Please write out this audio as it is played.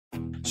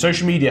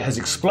social media has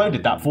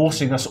exploded that,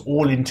 forcing us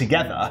all in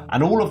together,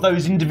 and all of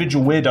those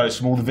individual weirdos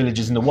from all the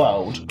villages in the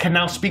world can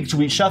now speak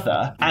to each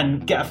other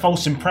and get a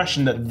false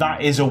impression that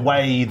that is a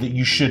way that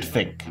you should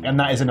think, and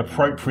that is an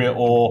appropriate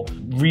or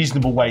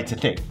reasonable way to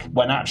think,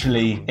 when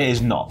actually it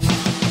is not.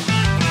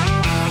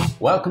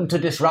 Welcome to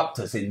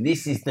Disruptors, and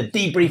this is the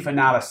debrief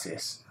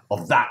analysis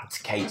of that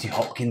Katie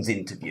Hopkins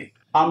interview.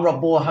 I'm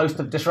Rob Moore, host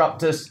of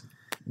Disruptors.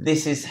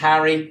 This is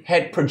Harry,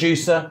 head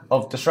producer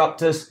of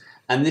Disruptors,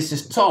 and this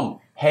is Tom,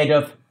 head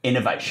of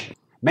innovation.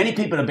 Many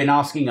people have been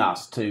asking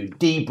us to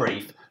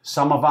debrief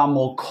some of our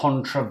more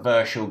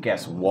controversial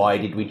guests. Why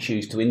did we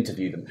choose to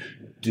interview them?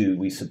 Do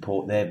we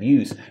support their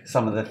views?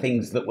 Some of the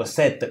things that were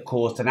said that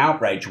caused an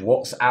outrage.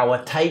 What's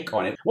our take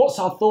on it? What's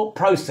our thought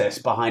process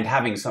behind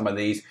having some of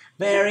these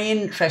very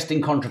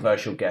interesting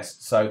controversial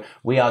guests? So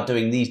we are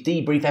doing these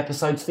debrief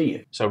episodes for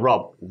you. So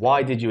Rob,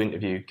 why did you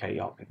interview Katie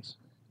Hopkins?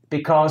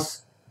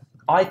 Because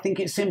I think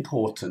it's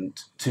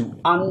important to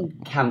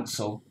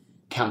uncancel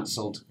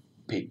cancelled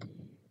people.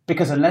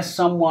 Because unless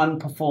someone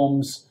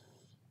performs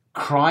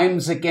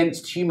crimes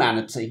against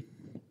humanity,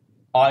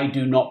 I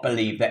do not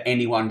believe that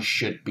anyone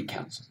should be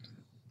cancelled.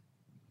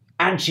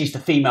 And she's the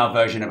female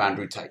version of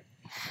Andrew Tate.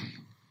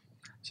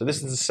 So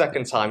this is the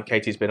second time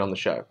Katie's been on the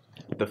show.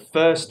 The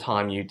first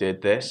time you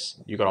did this,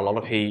 you got a lot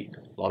of heat,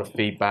 a lot of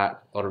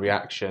feedback, a lot of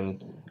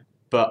reaction,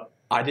 but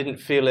I didn't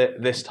feel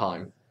it this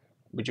time.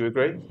 Would you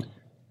agree?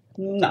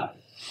 No.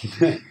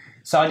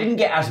 So I didn't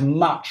get as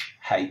much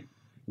hate,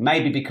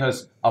 maybe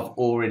because I've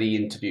already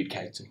interviewed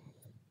Katie.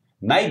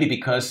 Maybe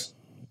because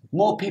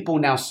more people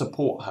now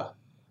support her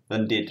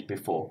than did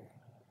before.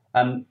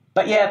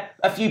 But yeah,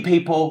 a few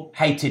people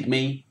hated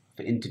me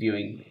for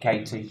interviewing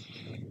Katie.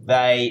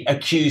 They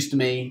accused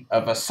me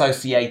of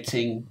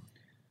associating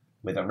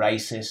with a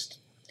racist.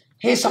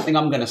 Here's something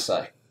I'm going to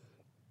say.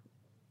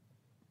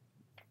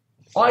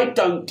 I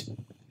don't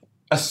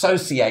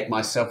associate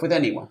myself with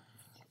anyone.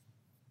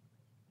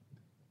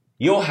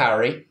 You're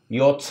Harry,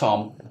 you're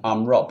Tom,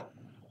 I'm Rob.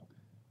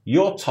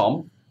 You're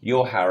Tom,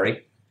 you're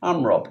Harry,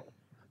 I'm Rob.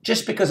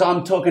 Just because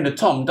I'm talking to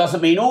Tom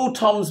doesn't mean all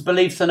Tom's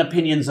beliefs and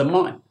opinions are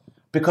mine,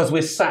 because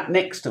we're sat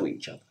next to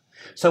each other.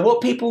 So what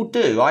people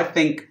do, I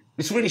think,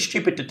 it's really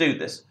stupid to do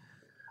this.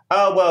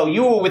 Oh, well,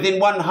 you were within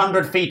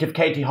 100 feet of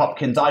Katie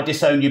Hopkins. I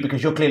disown you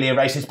because you're clearly a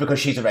racist because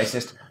she's a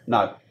racist.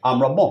 No,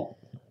 I'm Rob Moore.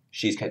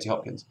 She's Katie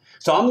Hopkins.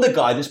 So I'm the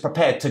guy that's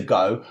prepared to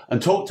go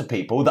and talk to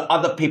people that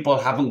other people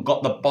haven't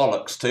got the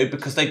bollocks to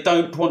because they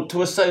don't want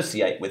to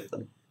associate with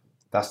them.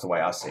 That's the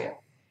way I see it.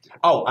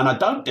 Oh, and I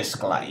don't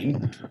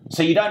disclaim,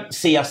 so you don't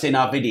see us in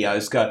our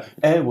videos go,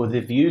 oh, well, the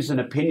views and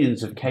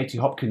opinions of Katie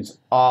Hopkins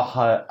are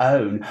her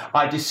own.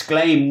 I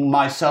disclaim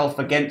myself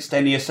against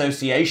any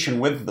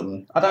association with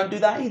them. I don't do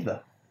that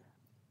either.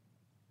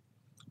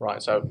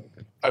 Right, so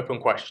open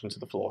question to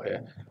the floor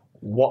here.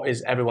 What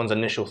is everyone's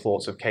initial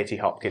thoughts of Katie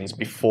Hopkins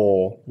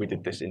before we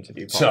did this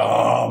interview?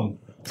 Tom,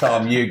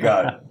 you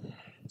go.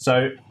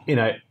 So,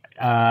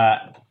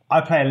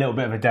 I play a little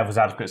bit of a devil's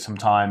advocate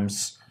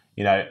sometimes.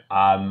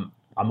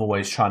 I'm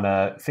always trying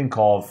to think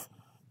of,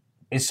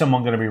 is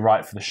someone going to be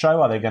right for the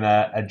show? Are they going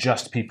to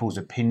adjust people's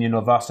opinion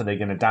of us? Are they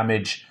going to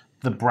damage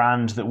the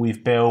brand that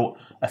we've built,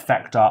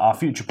 affect our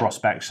future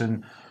prospects?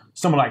 And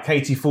someone like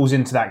Katie falls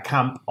into that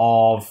camp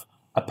of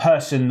a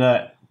person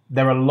that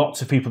there are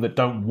lots of people that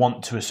don't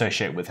want to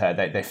associate with her.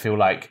 They feel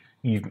like,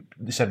 you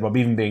said, Rob,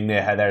 even being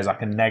near her, there is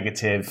like a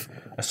negative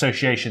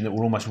association that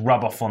will almost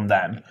rub off on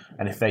them.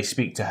 And if they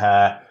speak to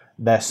her,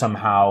 they're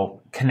somehow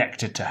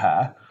connected to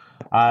her.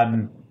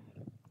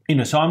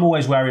 So I'm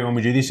always wary when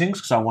we do these things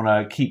because I want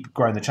to keep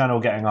growing the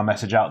channel, getting our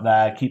message out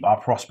there, keep our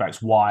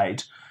prospects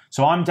wide.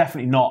 So I'm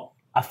definitely not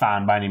a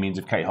fan by any means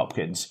of Kate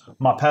Hopkins.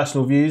 My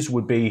personal views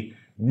would be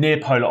near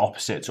polar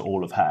opposite to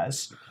all of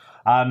hers.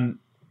 But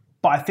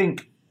I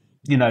think,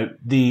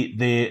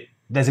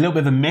 there's a little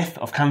bit of a myth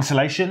of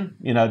cancellation,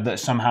 that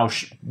somehow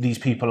these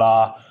people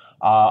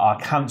are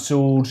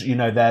cancelled, they're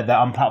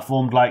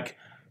unplatformed. Like,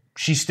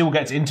 she still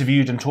gets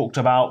interviewed and talked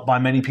about by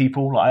many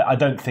people. I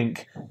don't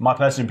think, my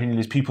personal opinion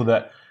is people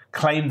that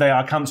claim they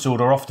are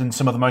cancelled are often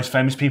some of the most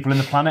famous people in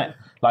the planet.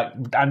 Like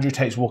Andrew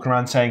Tate's walking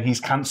around saying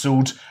he's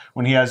cancelled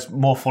when he has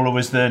more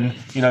followers than,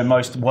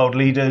 most world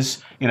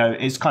leaders.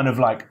 It's kind of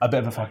like a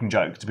bit of a fucking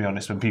joke, to be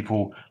honest, when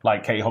people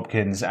like Katie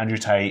Hopkins, Andrew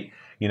Tate,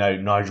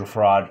 Nigel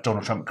Farage,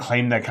 Donald Trump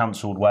claim they're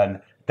cancelled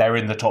when they're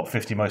in the top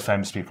 50 most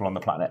famous people on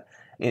the planet.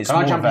 Can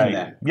I jump in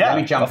there? Yeah,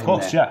 Let me jump of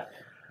course, in there. yeah.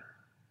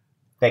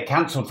 They're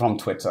cancelled from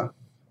Twitter.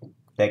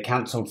 They're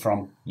cancelled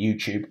from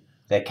YouTube.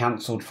 They're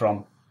cancelled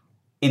from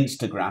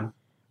Instagram.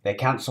 They're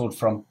cancelled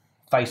from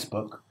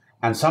Facebook.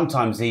 And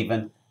sometimes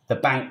even the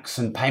banks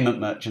and payment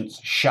merchants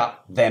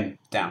shut them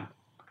down.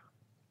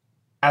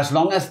 As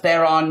long as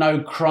there are no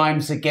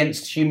crimes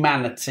against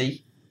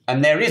humanity,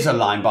 and there is a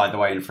line, by the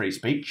way, in free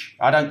speech,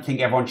 I don't think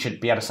everyone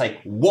should be able to say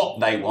what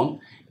they want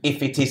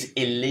if it is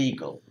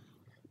illegal.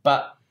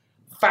 But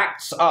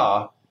facts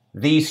are,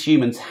 these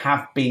humans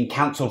have been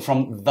cancelled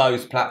from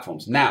those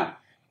platforms. Now,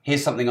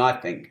 here's something I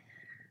think.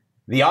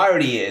 The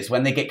irony is,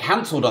 when they get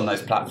cancelled on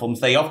those platforms,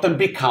 they often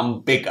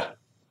become bigger.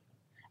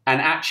 and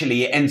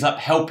actually it ends up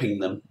helping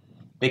them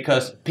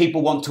because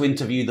people want to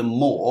interview them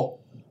more,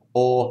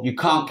 or you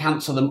can't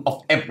cancel them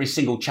off every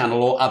single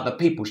channel or other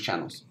people's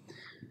channels.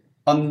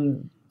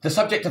 On the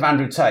subject of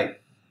Andrew Tate,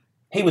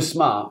 he was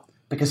smart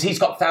because he's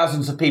got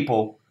thousands of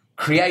people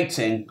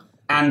creating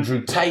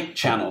Andrew Tate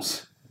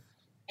channels.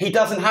 He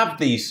doesn't have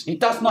these. He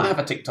does not have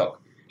a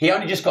TikTok. He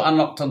only just got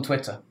unlocked on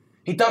Twitter.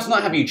 He does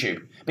not have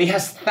YouTube. But he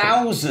has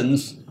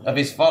thousands of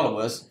his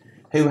followers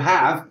who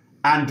have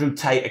Andrew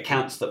Tate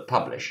accounts that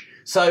publish.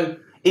 So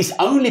it's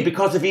only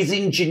because of his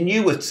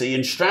ingenuity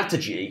and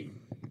strategy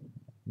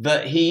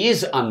that he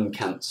is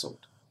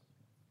uncancelled.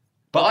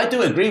 But I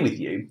do agree with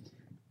you.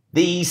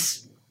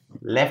 These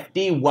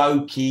lefty,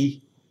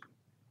 wokey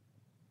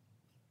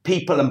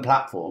people and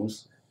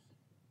platforms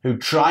who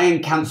try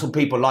and cancel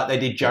people like they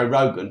did Joe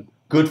Rogan,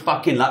 good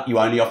fucking luck, you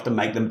only have to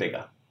make them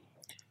bigger.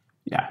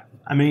 Yeah,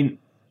 I mean,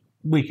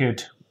 we don't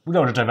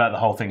want to divert the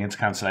whole thing into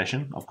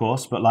cancellation, of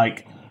course, but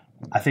like,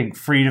 I think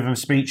freedom of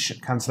speech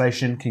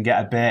cancellation can get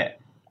a bit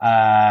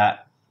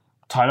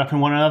tied up in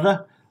one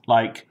another.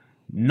 Like,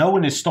 no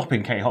one is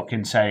stopping Katie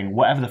Hopkins saying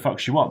whatever the fuck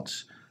she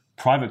wants.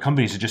 Private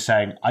companies are just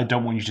saying, I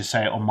don't want you to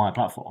say it on my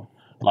platform.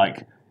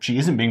 Like, she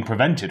isn't being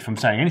prevented from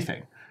saying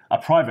anything. A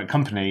private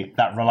company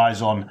that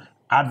relies on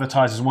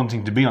advertisers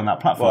wanting to be on that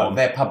platform. Well,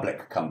 they're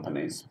public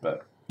companies,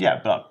 but... Yeah,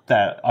 but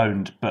they're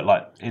owned, but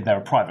like, they're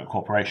a private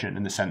corporation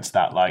in the sense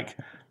that, like,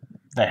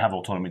 they have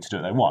autonomy to do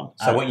what they want.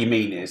 So what you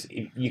mean is,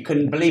 you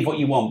can believe what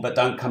you want, but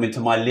don't come into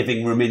my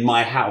living room in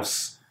my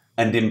house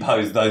and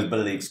impose those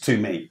beliefs to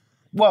me.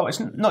 Well, it's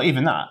not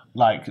even that.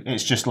 Like,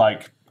 it's just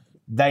like,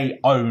 they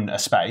own a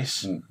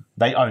space.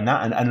 They own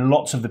that. And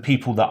lots of the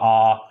people that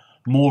are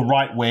more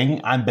right-wing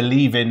and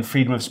believe in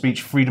freedom of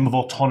speech, freedom of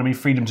autonomy,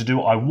 freedom to do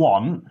what I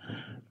want,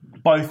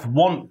 both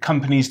want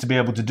companies to be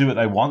able to do what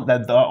they want. There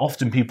are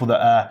often people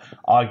that are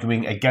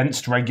arguing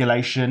against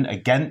regulation,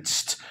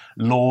 against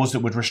laws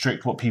that would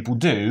restrict what people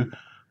do.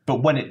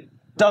 But when it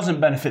doesn't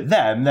benefit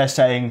them, they're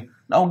saying,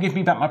 oh, give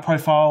me back my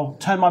profile,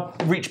 turn my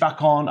reach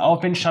back on, oh,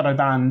 I've been shadow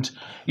banned,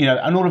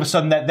 and all of a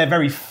sudden they're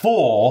very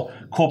for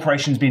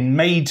corporations being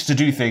made to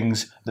do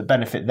things that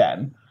benefit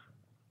them.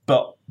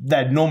 But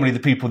they're normally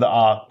the people that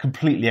are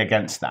completely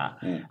against that.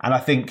 And I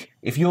think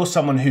if you're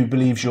someone who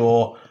believes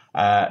you're,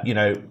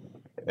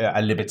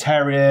 a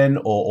libertarian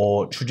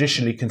or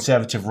traditionally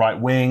conservative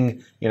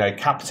right-wing,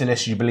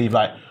 capitalist, you believe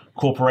like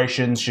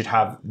corporations should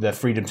have the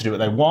freedom to do what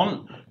they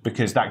want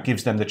because that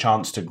gives them the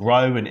chance to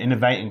grow and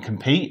innovate and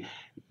compete,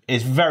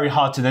 it's very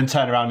hard to then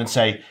turn around and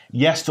say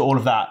yes to all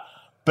of that,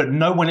 but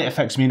no, when it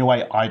affects me in a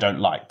way I don't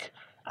like.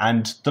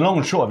 And the long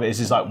and short of it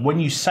is like when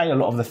you say a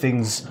lot of the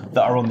things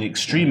that are on the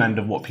extreme end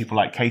of what people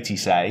like Katie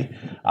say,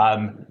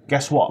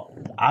 guess what?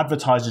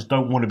 Advertisers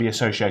don't want to be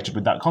associated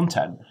with that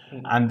content.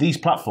 And these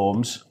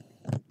platforms,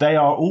 they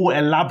are all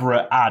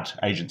elaborate ad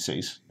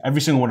agencies.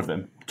 Every single one of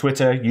them.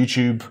 Twitter,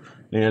 YouTube,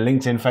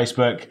 LinkedIn,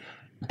 Facebook.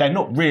 They're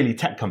not really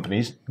tech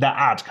companies. They're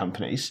ad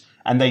companies.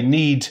 And they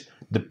need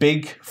the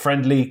big,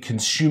 friendly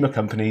consumer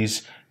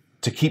companies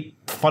to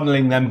keep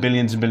funneling them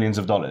billions and billions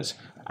of dollars.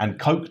 And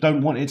Coke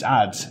don't want its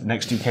ads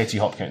next to Katie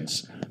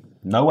Hopkins.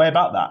 No way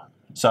about that.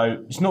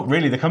 So it's not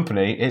really the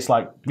company. It's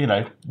like,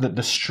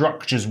 the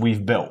structures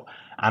we've built.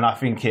 And I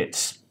think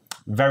it's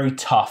very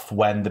tough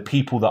when the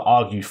people that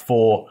argue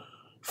for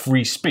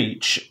free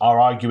speech are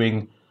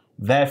arguing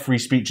their free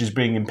speech is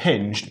being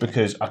impinged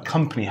because a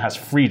company has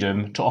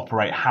freedom to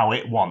operate how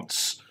it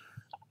wants.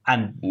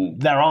 And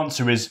their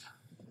answer is,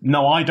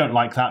 no, I don't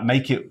like that.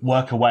 Make it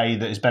work a way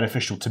that is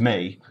beneficial to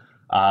me.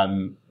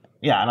 And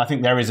I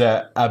think there is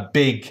a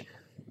big,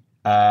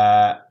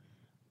 not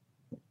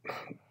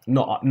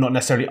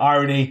necessarily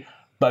irony,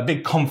 but a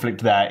big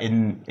conflict there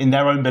in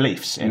their own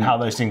beliefs, in how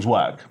those things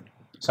work.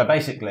 So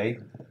basically,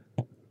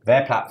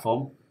 their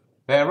platform,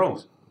 their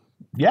rules.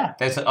 Yeah.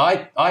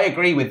 I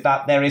agree with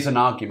that. There is an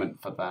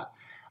argument for that.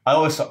 I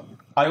also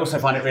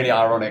find it really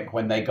ironic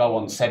when they go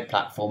on said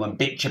platform and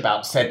bitch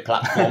about said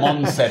platform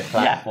on said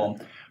platform.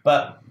 Yeah.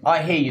 But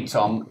I hear you,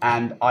 Tom,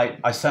 and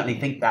I certainly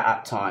think that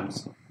at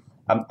times.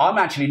 I'm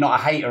actually not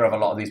a hater of a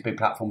lot of these big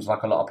platforms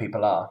like a lot of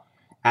people are.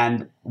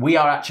 And we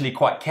are actually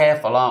quite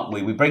careful, aren't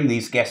we? We bring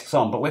these guests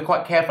on, but we're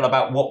quite careful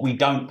about what we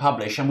don't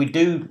publish, and we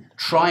do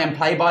try and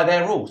play by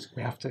their rules.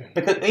 We have to.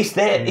 Because it's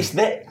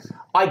there.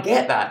 I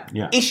get that.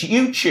 Yeah. It's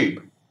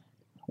YouTube.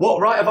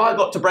 What right have I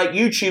got to break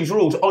YouTube's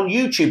rules on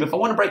YouTube? If I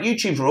want to break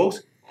YouTube's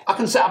rules, I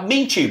can set up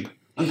MeTube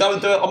and go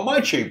and do it on my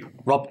tube.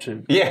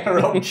 RobTube. Yeah,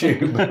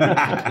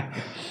 RobTube.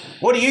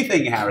 What do you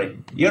think, Harry?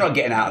 You're not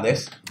getting out of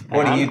this.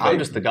 What do you think? I'm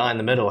just the guy in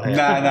the middle here.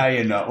 No,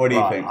 you're not. What do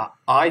you think?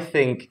 I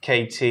think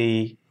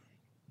Katie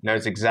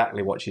knows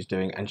exactly what she's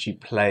doing, and she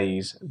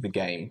plays the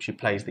game. She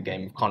plays the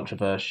game of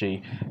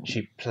controversy.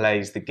 She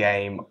plays the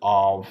game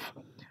of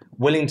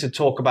willing to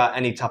talk about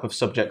any type of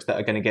subjects that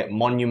are going to get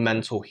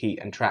monumental heat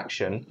and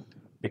traction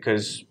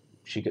because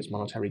she gets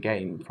monetary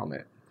gain from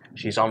it.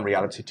 She's on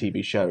reality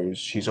TV shows.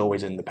 She's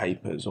always in the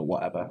papers or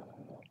whatever.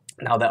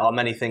 Now, there are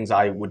many things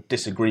I would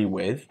disagree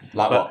with.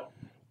 Like what?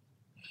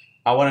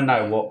 I want to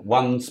know what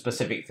one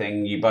specific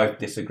thing you both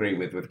disagree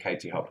with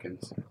Katie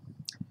Hopkins.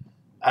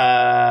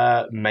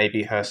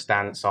 Maybe her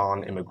stance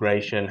on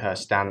immigration, her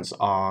stance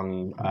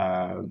on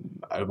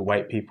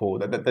overweight people.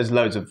 There's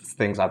loads of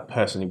things I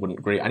personally wouldn't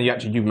agree. And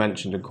you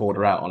mentioned and called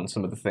her out on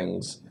some of the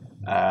things.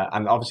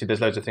 And obviously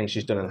there's loads of things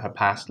she's done in her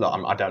past. Look,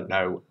 I don't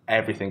know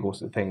every single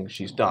thing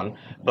she's done.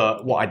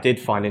 But what I did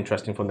find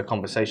interesting from the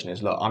conversation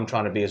is, look, I'm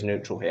trying to be as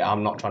neutral here.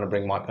 I'm not trying to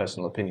bring my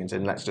personal opinions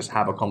in. Let's just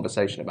have a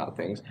conversation about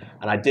things.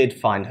 And I did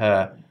find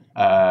her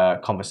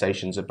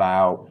conversations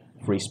about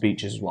free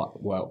speech is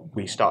what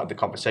we started the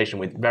conversation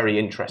with very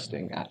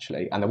interesting,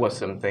 actually, and there were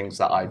some things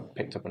that I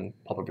picked up and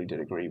probably did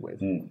agree with.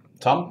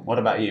 Tom, what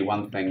about you?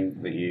 One thing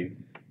that you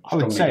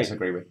strongly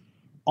disagree with?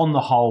 On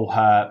the whole,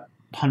 her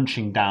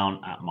punching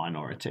down at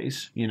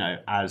minorities,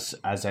 as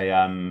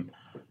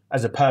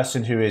a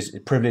person who is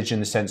privileged in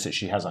the sense that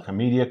she has like a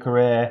media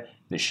career,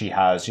 that she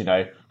has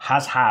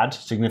had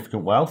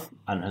significant wealth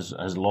and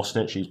has lost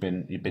it. She's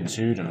been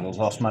sued and has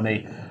lost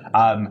money.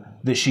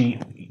 That she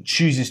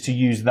chooses to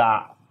use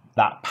that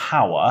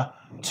power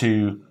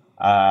to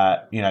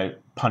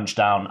punch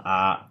down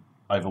at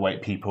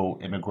overweight people,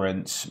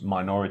 immigrants,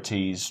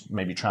 minorities,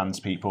 maybe trans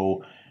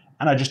people,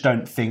 and I just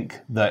don't think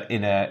that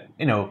in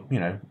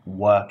a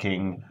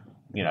working,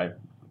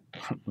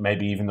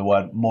 maybe even the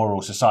word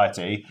moral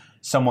society,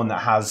 someone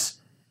that has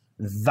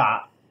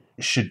that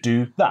should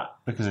do that,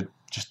 because it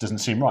just doesn't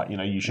seem right.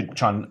 You should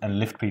try and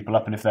lift people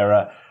up, and if there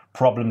are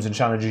problems and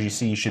challenges you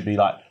see, you should be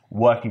like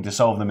working to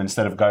solve them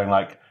instead of going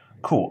like,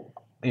 cool,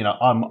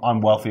 I'm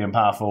wealthy and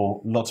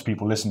powerful, lots of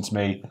people listen to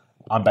me,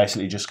 I'm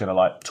basically just going to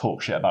like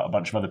talk shit about a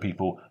bunch of other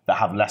people that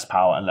have less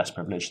power and less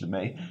privilege than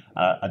me.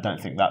 I don't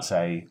think that's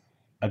a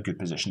good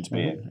position to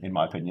be in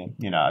my opinion.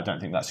 I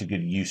don't think that's a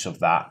good use of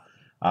that.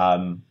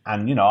 I'm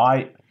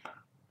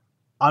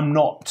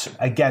not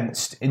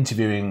against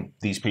interviewing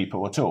these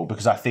people at all,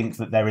 because I think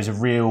that there is a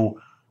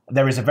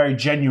very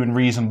genuine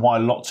reason why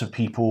lots of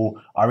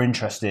people are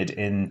interested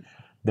in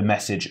the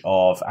message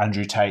of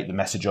Andrew Tate, the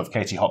message of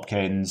Katie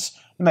Hopkins,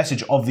 the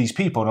message of these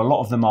people. And a lot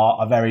of them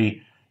are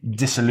very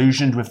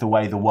disillusioned with the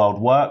way the world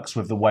works,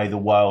 with the way the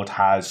world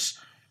has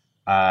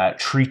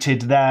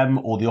treated them,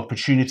 or the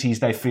opportunities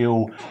they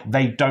feel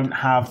they don't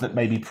have that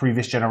maybe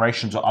previous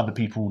generations or other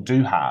people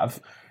do have.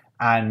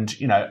 And,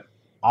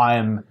 I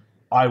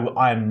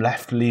am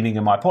left leaning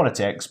in my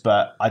politics,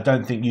 but I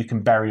don't think you can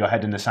bury your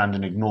head in the sand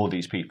and ignore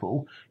these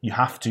people. You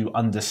have to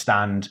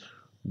understand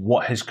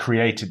what has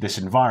created this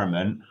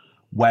environment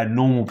where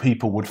normal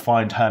people would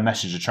find her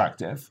message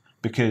attractive,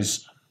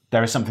 because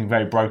there is something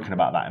very broken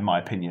about that, in my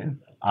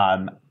opinion.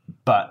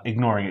 But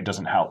ignoring it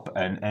doesn't help,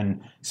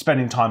 and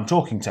spending time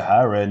talking to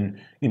her, and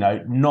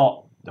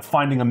not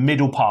finding a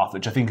middle path,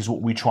 which I think is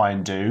what we try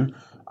and do.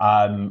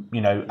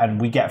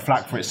 And we get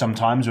flack for it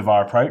sometimes with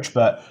our approach,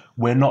 but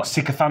we're not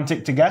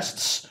sycophantic to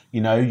guests.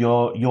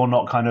 You're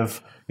not kind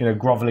of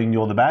groveling,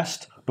 you're the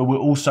best, but we're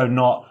also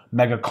not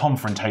mega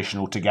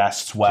confrontational to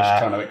guests where just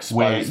trying to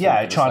expose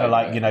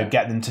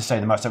get them to say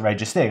the most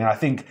outrageous thing. And I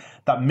think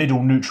that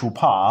middle neutral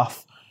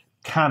path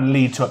can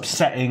lead to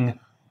upsetting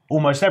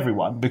almost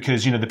everyone,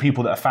 because the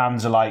people that are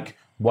fans are like,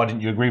 why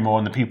didn't you agree more?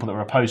 And the people that are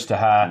opposed to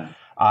her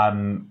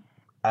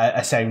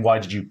are saying, why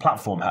did you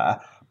platform her?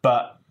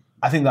 But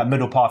I think that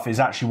middle path is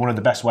actually one of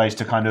the best ways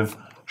to kind of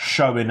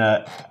show in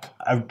a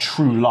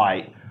true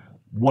light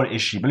what it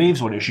is she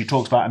believes, what it is she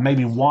talks about, and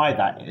maybe why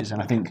that is.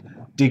 And I think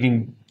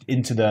digging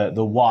into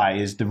the why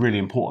is the really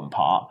important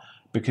part,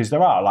 because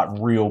there are like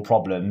real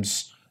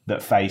problems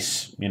that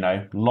face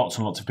lots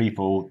and lots of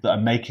people that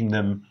are making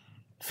them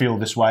feel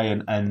this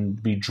way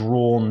and be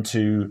drawn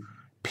to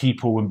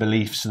people and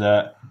beliefs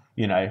that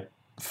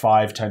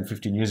 5, 10,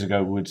 15 years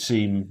ago would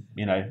seem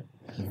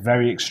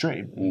very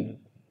extreme.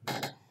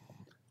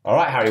 All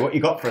right, Harry, what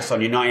you got for us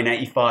on your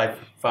 1985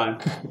 phone?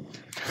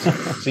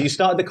 So you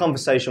started the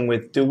conversation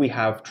with, do we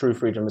have true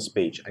freedom of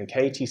speech? And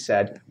Katie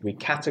said, we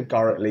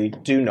categorically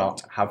do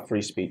not have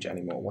free speech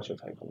anymore. What's your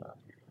take on that?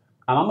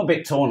 And I'm a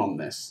bit torn on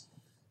this,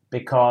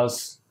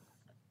 because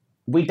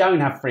we don't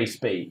have free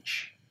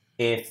speech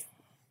if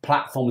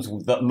platforms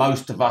that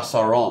most of us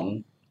are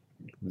on,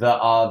 that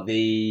are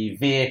the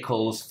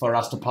vehicles for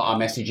us to put our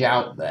message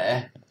out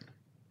there,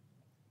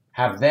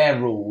 have their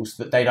rules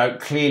that they don't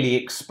clearly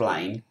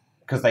explain,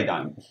 because they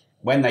don't.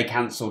 When they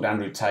cancelled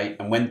Andrew Tate,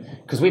 and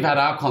because we've had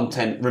our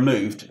content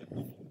removed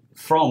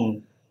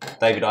from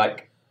David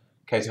Icke,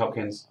 Katie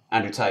Hopkins,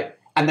 Andrew Tate,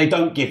 and they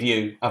don't give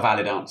you a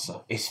valid answer.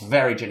 It's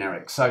very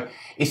generic. So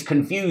it's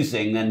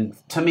confusing, and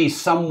to me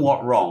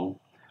somewhat wrong,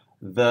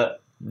 that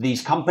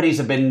these companies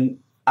have been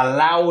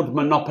allowed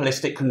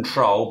monopolistic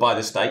control by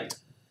the state.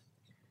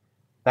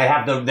 They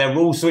have their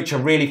rules which are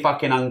really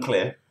fucking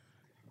unclear.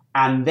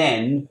 And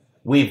then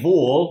we've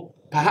all,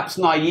 perhaps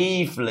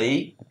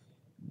naively,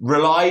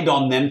 relied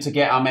on them to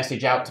get our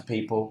message out to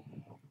people.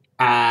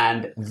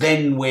 And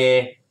then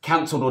we're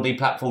cancelled or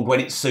deplatformed when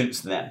it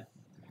suits them.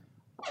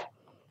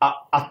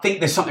 I think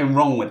there's something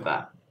wrong with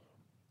that.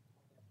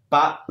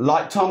 But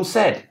like Tom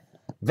said,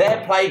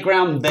 their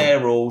playground,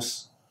 their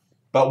rules.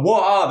 But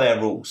what are their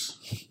rules?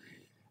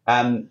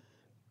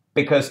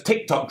 Because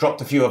TikTok dropped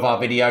a few of our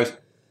videos.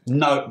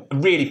 no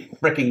really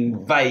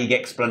freaking vague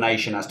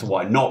explanation as to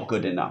why. Not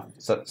good enough.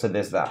 So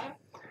there's that.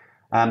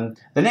 The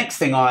next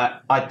thing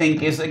I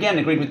think is, again,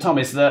 agreed with Tom,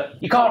 is that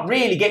you can't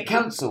really get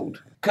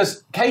cancelled.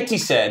 Because Katie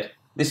said,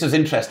 this was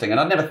interesting, and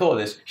I'd never thought of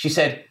this, she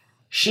said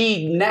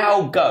she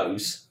now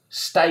goes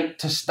state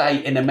to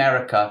state in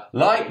America,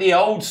 like the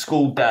old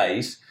school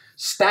days,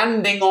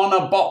 standing on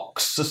a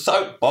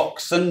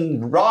soapbox,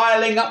 and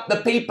riling up the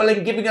people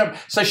and giving them...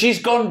 So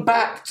she's gone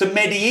back to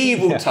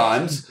medieval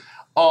times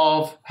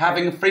of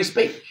having free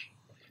speech.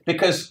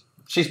 Because...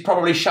 she's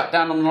probably shut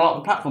down on a lot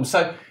of the platforms.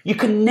 So you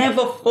can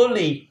never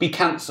fully be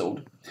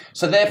cancelled.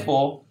 So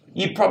therefore,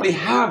 you probably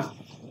have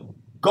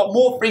got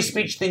more free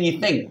speech than you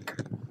think.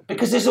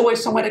 Because there's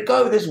always somewhere to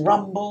go. There's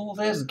Rumble,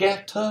 there's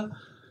Getter,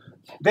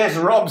 there's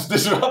Rob's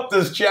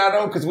Disruptors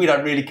channel, because we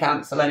don't really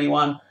cancel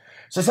anyone.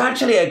 So it's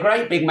actually a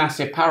great big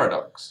massive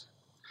paradox.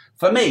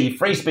 For me,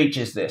 free speech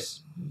is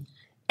this.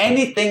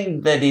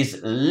 Anything that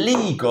is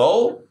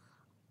legal,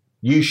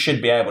 you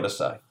should be able to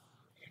say.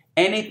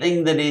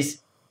 Anything that is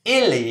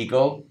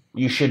illegal,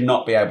 you should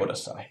not be able to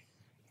say.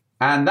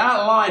 And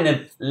that line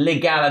of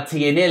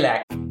legality and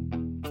illegality.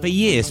 For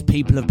years,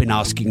 people have been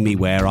asking me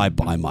where I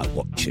buy my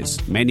watches.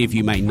 Many of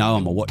you may know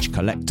I'm a watch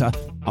collector,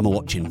 I'm a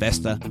watch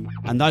investor,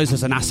 and those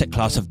as an asset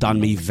class have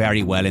done me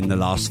very well in the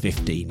last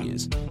 15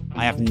 years.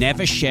 I have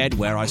never shared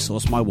where I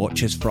source my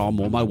watches from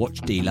or my watch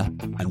dealer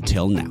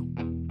until now.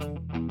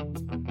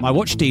 My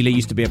watch dealer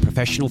used to be a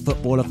professional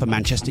footballer for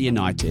Manchester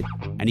United,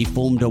 and he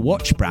formed a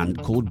watch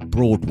brand called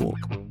Broadwalk.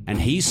 And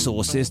he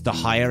sources the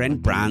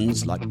higher-end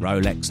brands like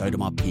Rolex,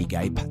 Audemars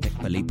Piguet, Patek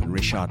Philippe and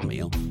Richard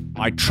Mille.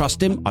 I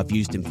trust him, I've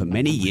used him for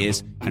many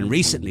years, and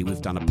recently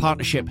we've done a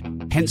partnership.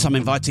 Hence, I'm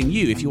inviting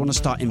you, if you want to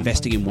start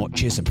investing in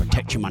watches and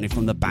protect your money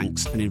from the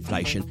banks and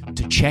inflation,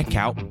 to check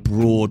out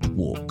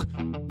Broadwalk.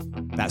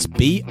 That's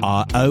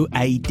BROADWALK.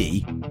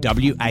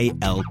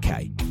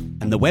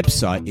 And the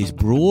website is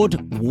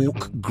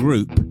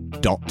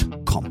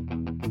broadwalkgroup.com.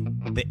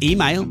 The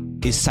email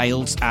is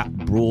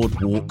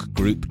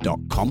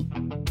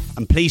sales@broadwalkgroup.com.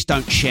 And please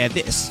don't share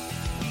this,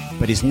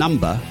 but his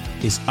number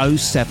is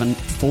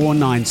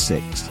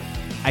 07496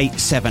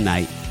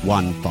 878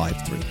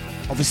 153.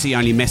 Obviously,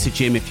 only message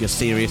him if you're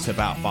serious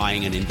about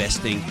buying and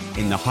investing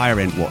in the higher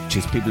end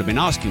watches. People have been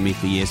asking me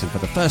for years, and for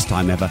the first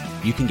time ever,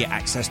 you can get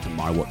access to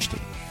my watch deal.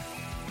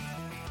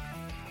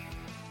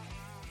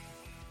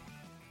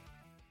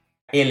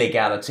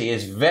 Illegality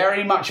is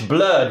very much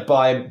blurred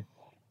by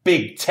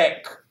big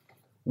tech,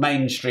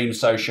 mainstream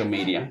social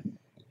media.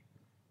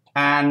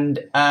 And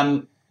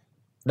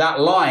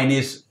that line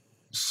is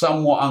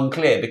somewhat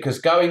unclear, because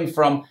going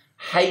from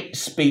hate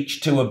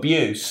speech to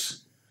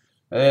abuse,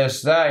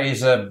 that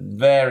is a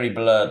very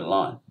blurred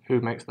line. Who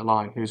makes the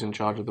line? Who's in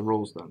charge of the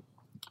rules then?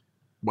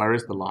 Where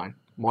is the line?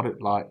 What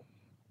it like?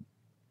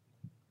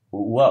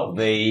 Well,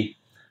 the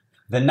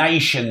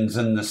nations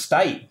and the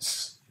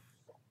states,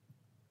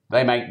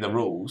 they make the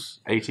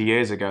rules. 80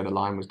 years ago, the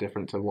line was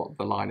different to what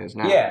the line is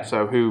now. Yeah.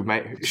 So if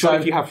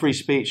you have free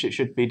speech, it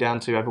should be down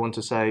to everyone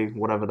to say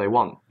whatever they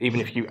want.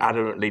 Even if you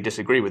adamantly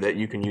disagree with it,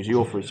 you can use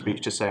your free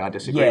speech to say, I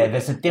disagree. Yeah, with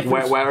there's it. a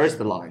difference. Where is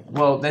the line?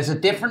 Well, there's a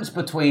difference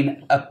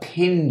between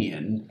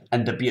opinion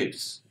and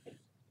abuse.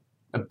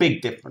 A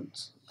big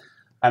difference.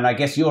 And I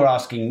guess you're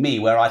asking me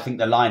where I think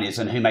the line is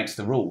and who makes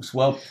the rules.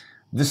 Well,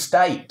 the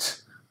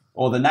state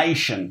or the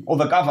nation or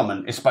the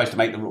government is supposed to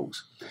make the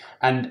rules.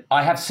 And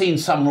I have seen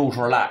some rules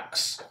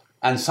relax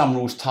and some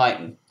rules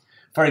tighten.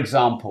 For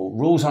example,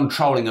 rules on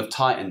trolling have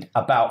tightened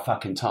about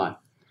fucking time,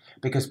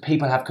 because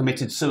people have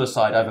committed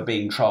suicide over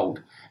being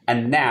trolled.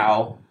 And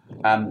now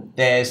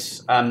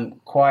there's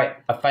quite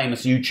a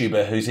famous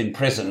YouTuber who's in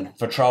prison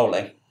for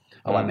trolling.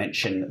 I won't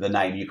mention the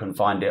name, you can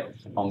find it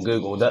on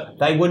Google, that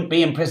they wouldn't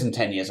be in prison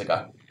 10 years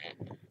ago.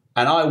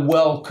 And I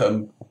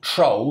welcome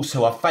trolls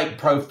who are fake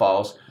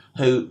profiles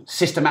who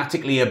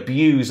systematically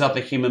abuse other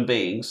human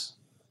beings.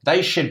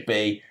 They should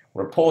be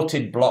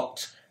reported,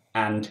 blocked,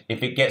 and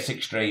if it gets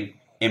extreme,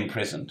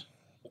 imprisoned.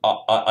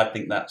 I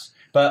think that's...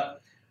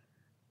 But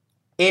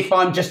if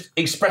I'm just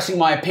expressing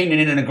my opinion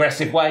in an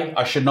aggressive way,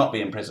 I should not be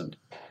imprisoned.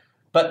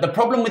 But the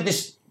problem with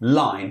this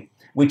line,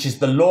 which is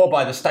the law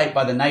by the state,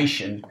 by the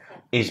nation,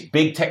 is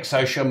big tech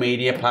social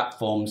media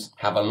platforms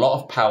have a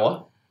lot of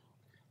power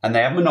and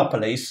they have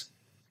monopolies,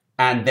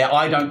 and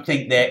I don't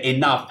think they're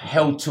enough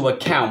held to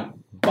account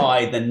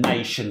by the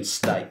nation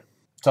state.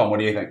 Tom, what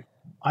do you think?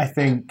 I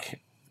think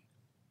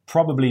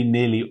probably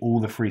nearly all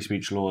the free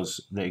speech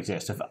laws that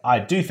exist. I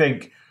do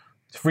think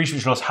free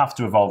speech laws have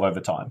to evolve over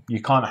time.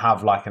 You can't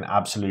have like an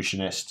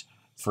absolutionist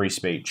free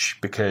speech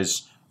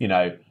because,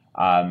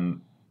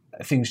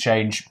 things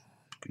change,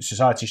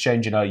 societies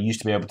change. You used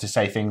to be able to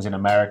say things in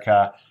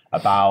America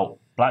about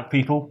black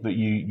people that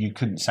you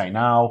couldn't say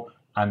now,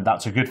 and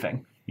that's a good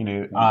thing.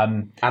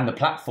 And the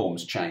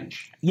platforms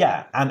change.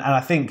 Yeah, and I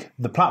think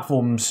the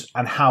platforms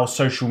and how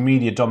social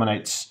media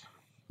dominates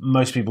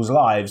most people's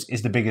lives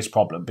is the biggest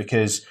problem,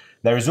 because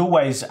there is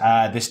always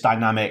this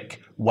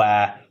dynamic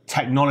where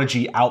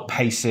technology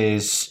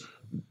outpaces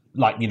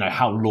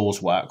how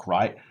laws work,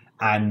 right?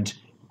 And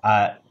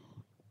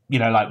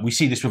like we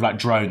see this with like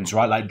drones,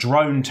 right? Like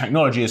drone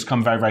technology has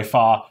come very, very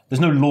far. There's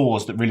no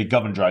laws that really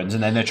govern drones.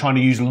 And then they're trying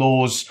to use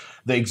laws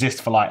that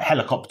exist for like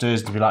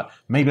helicopters to be like,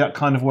 maybe that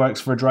kind of works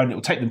for a drone. It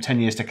will take them 10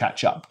 years to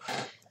catch up.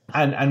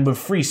 And with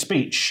free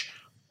speech,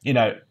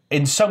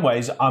 in some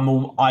ways,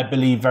 I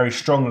believe very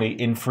strongly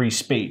in free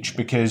speech,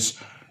 because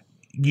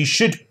you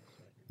should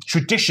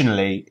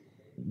traditionally,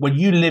 when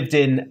you lived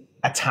in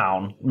a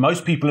town,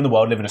 most people in the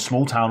world live in a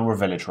small town or a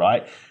village,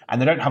 right?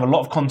 And they don't have a lot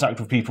of contact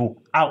with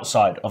people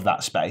outside of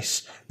that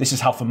space. This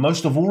is how, for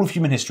most of all of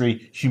human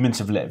history, humans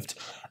have lived.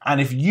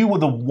 And if you were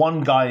the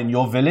one guy in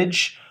your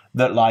village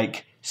that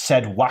like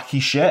said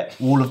wacky shit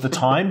all of the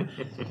time,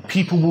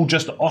 people will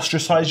just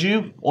ostracize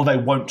you, or they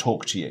won't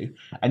talk to you.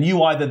 And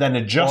you either then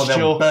adjust or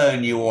they'll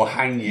burn you or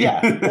hang you.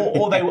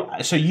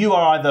 Yeah, so you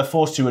are either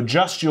forced to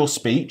adjust your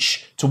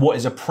speech to what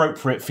is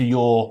appropriate for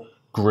your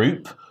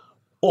group,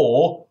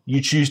 or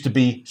you choose to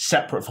be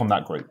separate from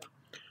that group.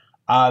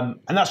 And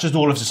that's just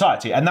all of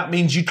society. And that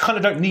means you kind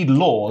of don't need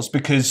laws,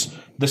 because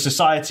the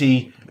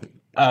society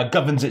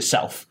governs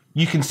itself.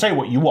 You can say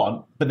what you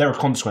want, but there are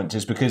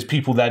consequences, because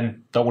people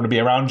then don't want to be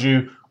around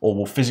you, or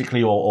will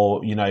physically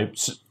or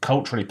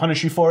culturally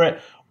punish you for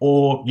it.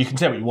 Or you can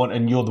say what you want,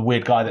 and you're the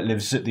weird guy that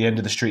lives at the end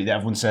of the street that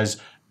everyone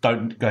says,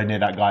 don't go near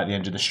that guy at the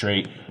end of the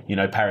street.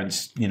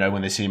 Parents,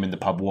 when they see him in the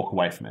pub, walk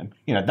away from him.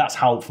 That's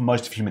how, for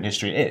most of human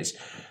history, it is.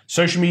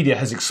 Social media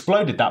has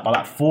exploded that by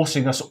like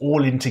forcing us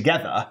all in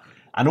together.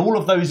 And all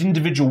of those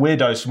individual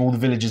weirdos from all the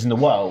villages in the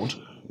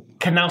world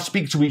can now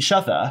speak to each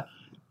other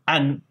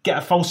and get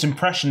a false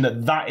impression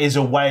that that is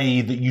a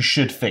way that you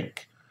should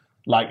think.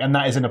 And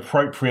that is an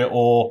appropriate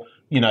or,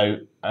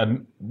 a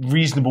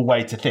reasonable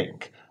way to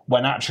think,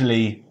 when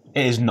actually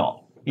it is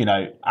not,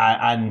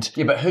 and...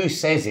 Yeah, but who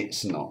says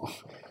it's not?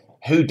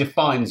 Who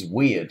defines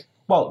weird?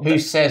 Well, who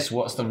says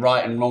what's the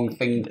right and wrong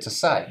thing to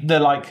say?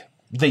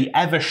 The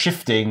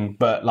ever-shifting,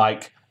 but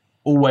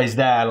always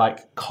there,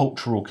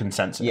 cultural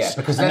consensus. Yeah,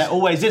 because there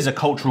always is a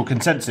cultural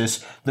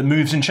consensus that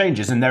moves and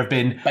changes, and there have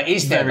been... But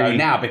is there, though,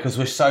 now, because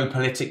we're so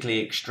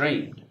politically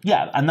extreme?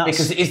 Yeah, and that's...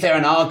 Because is there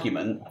an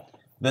argument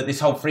that this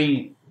whole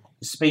free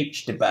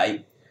speech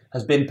debate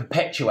has been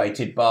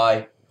perpetuated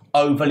by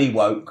overly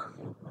woke,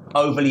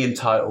 overly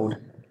entitled,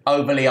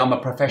 overly I'm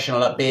a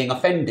professional at being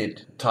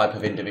offended type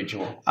of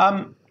individual?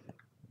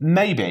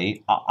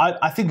 Maybe.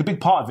 I think a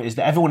big part of it is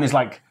that everyone is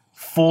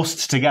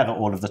forced together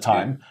all of the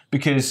time,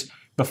 because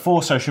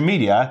before social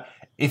media,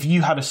 if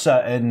you had a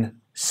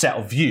certain set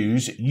of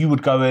views, you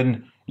would go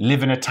and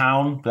live in a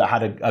town that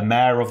had a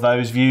mayor of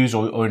those views,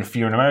 or if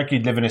you're in America,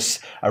 you'd live in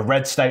a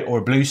red state or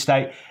a blue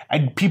state,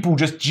 and people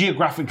just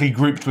geographically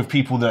grouped with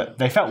people that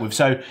they felt with.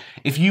 So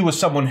if you were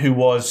someone who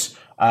was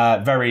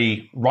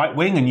very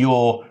right-wing and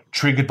you're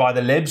triggered by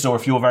the libs, or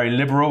if you're very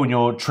liberal and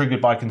you're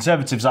triggered by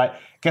conservatives,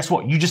 guess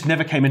what? You just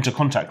never came into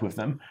contact with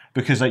them,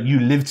 because you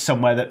lived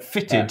somewhere that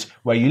fitted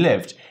where you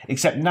lived.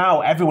 Except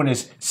now everyone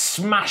is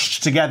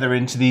smashed together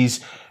into these,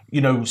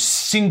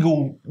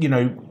 single,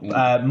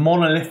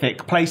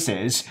 monolithic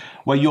places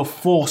where you're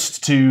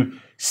forced to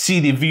see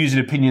the views and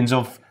opinions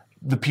of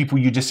the people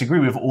you disagree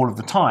with all of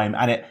the time,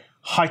 and it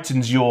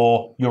heightens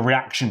your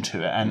reaction to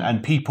it.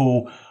 And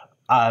people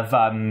have,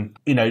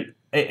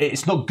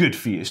 it's not good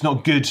for you. It's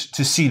not good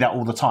to see that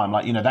all the time.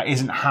 That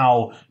isn't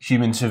how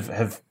humans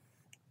have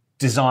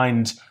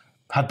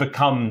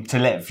become to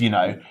live,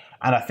 And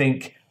I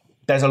think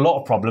there's a lot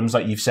of problems,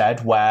 like you've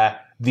said,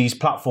 where these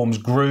platforms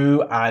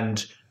grew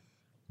and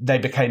they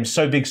became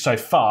so big so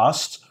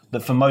fast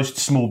that for most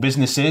small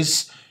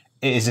businesses,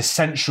 it is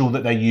essential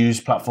that they use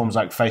platforms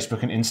like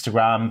Facebook and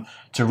Instagram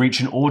to reach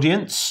an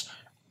audience,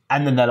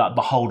 and then they're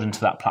beholden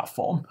to that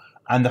platform.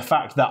 And the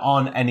fact that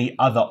aren't any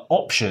other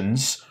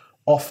options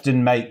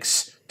often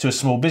makes, to a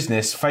small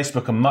business,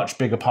 Facebook a much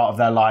bigger part of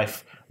their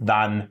life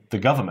than the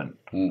government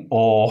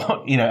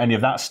or any of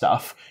that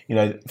stuff.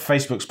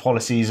 Facebook's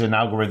policies and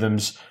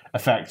algorithms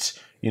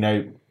affect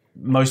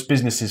most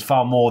businesses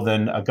far more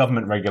than a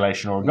government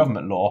regulation or a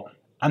government law,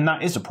 and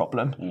that is a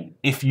problem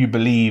if you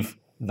believe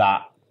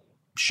that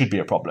should be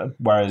a problem.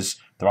 Whereas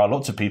there are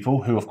lots of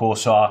people who, of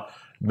course, are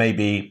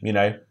maybe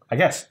I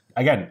guess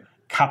again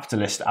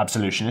capitalist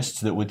absolutionists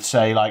that would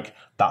say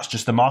that's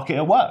just the market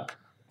at work.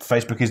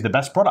 Facebook is the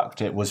best product.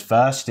 It was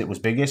first, it was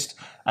biggest,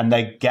 and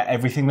they get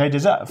everything they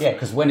deserve. Yeah,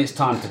 because when it's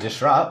time to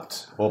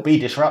disrupt or be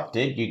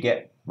disrupted, you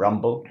get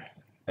Rumble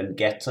and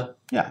Getter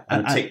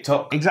and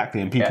TikTok.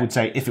 Exactly, and people would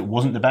say if it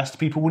wasn't the best,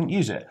 people wouldn't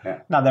use it. Yeah.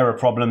 Now, there are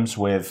problems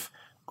with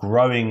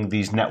growing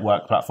these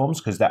network platforms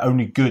because they're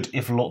only good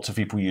if lots of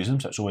people use them,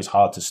 so it's always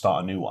hard to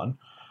start a new one.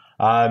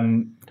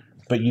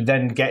 But you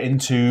then get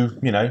into,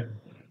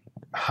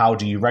 how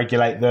do you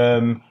regulate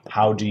them?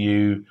 How do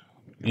you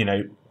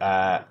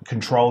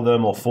control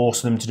them or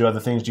force them to do other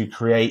things? Do you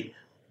create,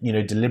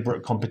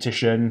 deliberate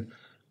competition?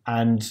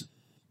 And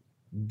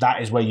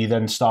that is where you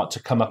then start to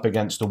come up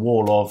against a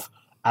wall of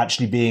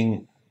actually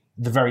being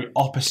the very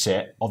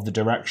opposite of the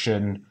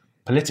direction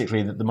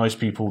politically that the most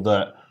people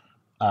that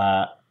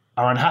are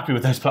unhappy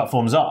with those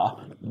platforms are,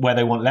 where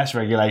they want less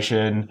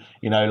regulation,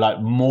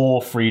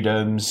 more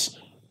freedoms,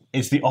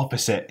 it's the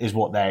opposite is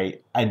what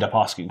they end up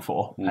asking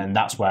for. And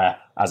that's where,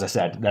 as I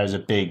said, there's a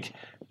big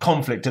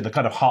conflict at the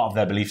kind of heart of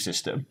their belief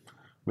system,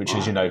 which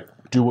is,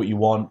 do what you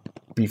want,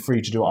 be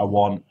free to do what I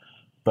want,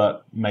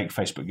 but make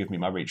Facebook give me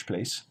my reach,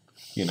 please.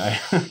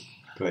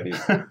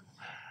 Please.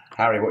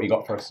 Harry, what you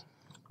got for us?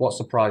 What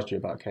surprised you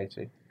about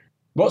Katie?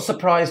 What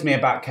surprised me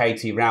about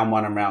Katie, round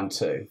 1 and round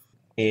 2,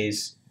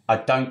 is I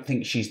don't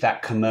think she's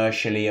that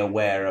commercially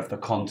aware of the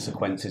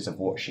consequences of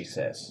what she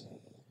says.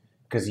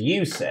 Because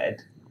you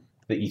said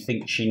that you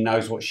think she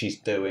knows what she's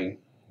doing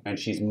and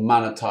she's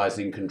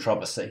monetizing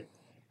controversy.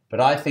 But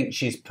I think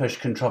she's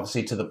pushed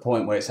controversy to the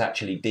point where it's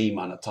actually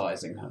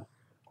demonetizing her.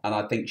 And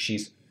I think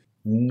she's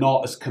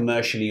not as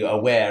commercially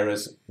aware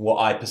as what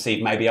I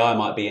perceive maybe I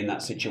might be in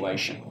that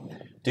situation.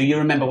 Do you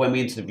remember when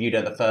we interviewed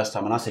her the first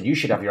time and I said, you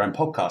should have your own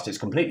podcast. It's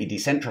completely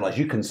decentralized.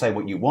 You can say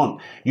what you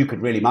want. You could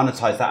really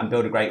monetize that and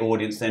build a great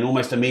audience. Then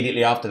almost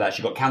immediately after that,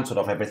 she got cancelled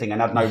off everything and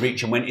had no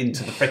reach and went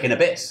into the freaking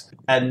abyss.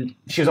 And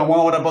she was like,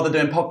 why would I bother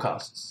doing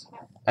podcasts?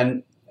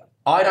 And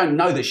I don't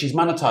know that she's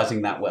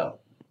monetizing that well.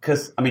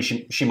 Because, I mean,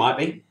 she might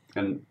be.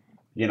 And,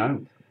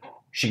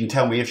 she can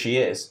tell me if she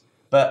is.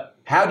 But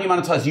how do you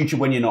monetize YouTube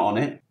when you're not on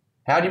it?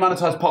 How do you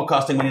monetize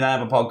podcasting when you don't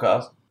have a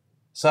podcast?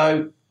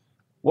 So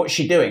what's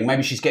she doing?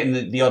 Maybe she's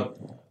getting the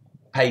odd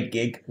paid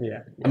gig.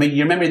 Yeah. I mean,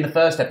 you remember in the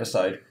first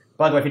episode,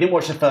 by the way, if you didn't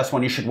watch the first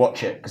one, you should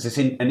watch it because it's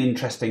an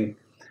interesting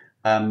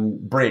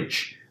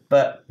bridge.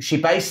 But she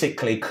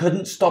basically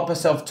couldn't stop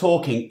herself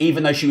talking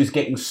even though she was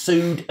getting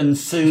sued and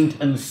sued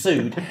and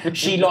sued.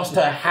 She lost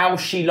her house,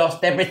 she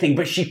lost everything,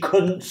 but she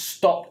couldn't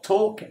stop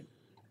talking.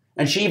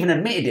 And she even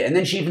admitted it. And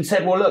then she even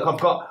said, well, look, I've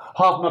got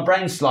half my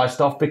brain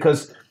sliced off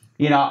because,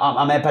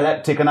 I'm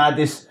epileptic and I had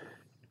this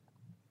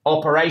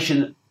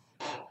operation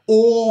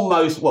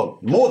almost,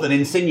 more than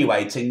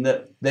insinuating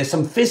that there's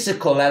some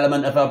physical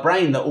element of her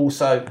brain that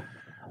also...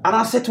 And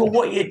I said to her,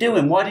 what are you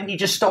doing? Why didn't you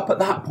just stop at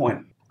that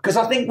point? Because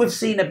I think we've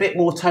seen a bit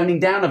more toning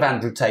down of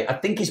Andrew Tate. I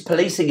think he's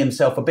policing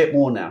himself a bit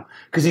more now.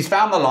 Because he's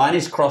found the line,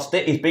 he's crossed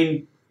it, he's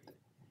been...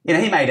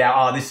 he made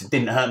out, this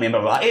didn't hurt me, blah,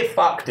 blah, blah. It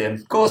fucked him.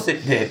 Of course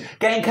it did.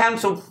 Getting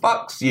cancelled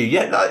fucks you.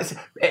 Yeah,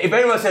 if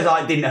anyone says,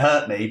 it didn't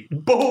hurt me,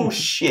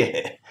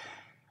 bullshit.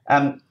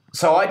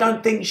 So I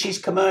don't think she's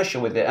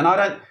commercial with it. And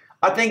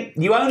I think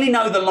you only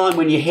know the line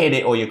when you hit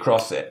it or you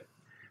cross it.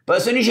 But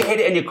as soon as you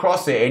hit it and you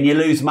cross it and you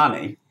lose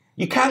money,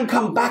 you can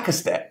come back a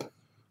step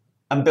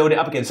and build it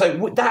up again.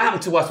 So that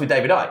happened to us with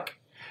David Icke.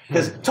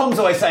 Because Tom's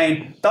always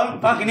saying,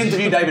 don't fucking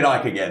interview David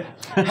Icke again.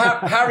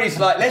 Harry's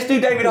like, let's do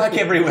David Icke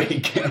every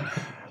week.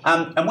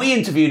 And we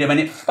interviewed him and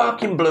it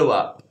fucking blew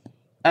up.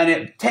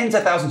 And tens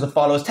of thousands of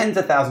followers, tens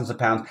of thousands of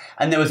pounds.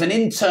 And there was an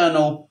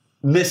internal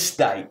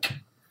mistake,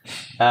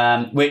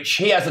 which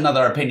he has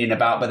another opinion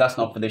about, but that's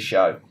not for this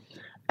show.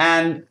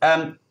 And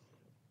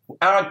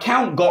our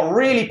account got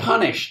really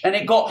punished and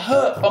it got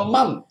hurt for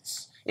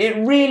months. It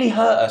really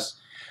hurt us.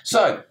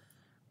 So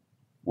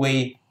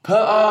we put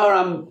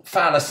our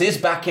fallacies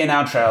back in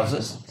our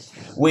trousers.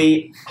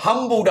 We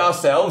humbled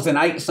ourselves and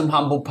ate some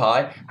humble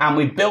pie and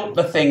we built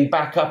the thing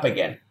back up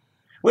again.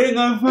 We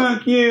didn't go,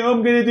 fuck you,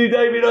 I'm going to do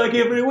David Icke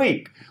every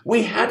week.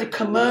 We had a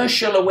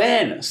commercial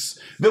awareness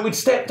that we'd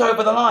stepped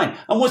over the line.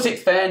 And was it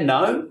fair?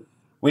 No,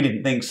 we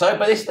didn't think so.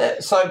 But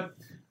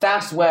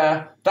that's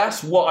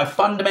what I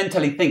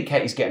fundamentally think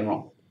Katie's getting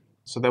wrong.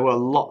 So there were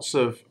lots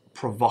of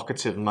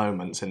provocative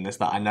moments in this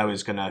that I know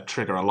is going to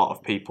trigger a lot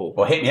of people.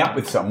 Well, hit me up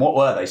with some. What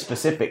were they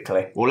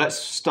specifically? Well, let's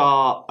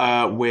start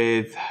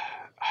with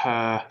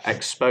her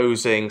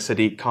exposing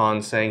Sadiq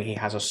Khan, saying he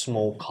has a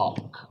small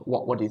cock.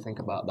 What do you think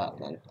about that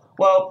then?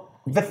 Well,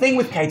 the thing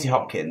with Katie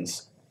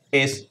Hopkins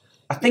is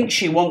I think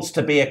she wants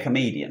to be a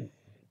comedian.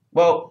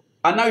 Well,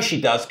 I know she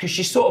does because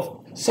she sort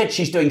of said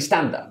she's doing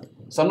stand-up.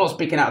 So I'm not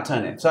speaking out of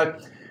turn here. So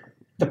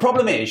the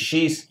problem is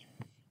she's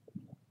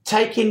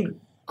taking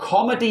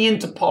comedy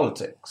into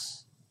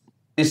politics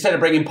instead of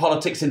bringing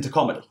politics into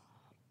comedy.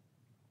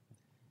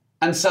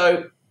 And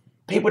so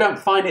people don't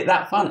find it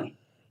that funny.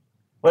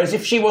 Whereas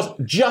if she was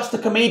just a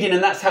comedian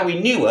and that's how we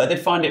knew her, they'd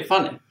find it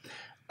funny.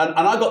 And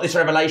I got this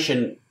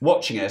revelation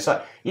watching her.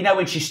 So,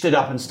 when she stood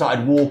up and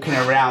started walking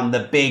around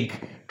the big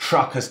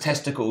trucker's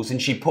testicles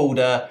and she pulled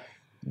a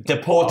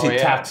deported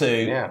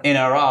tattoo in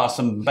her arse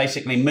and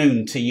basically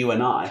mooned to you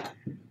and I.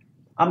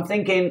 I'm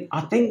thinking, I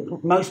think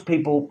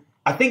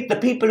the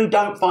people who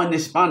don't find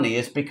this funny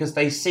is because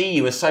they see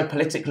you as so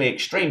politically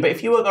extreme. But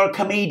if you were a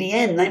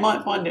comedian, they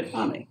might find it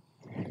funny.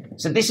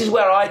 So this is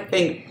where I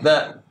think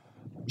that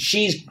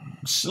she's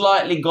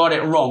slightly got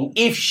it wrong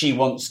if she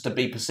wants to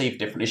be perceived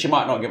differently. She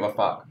might not give a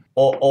fuck.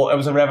 Or it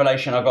was a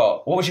revelation I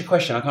got. What was your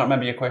question? I can't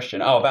remember your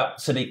question. Oh, about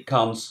Sadiq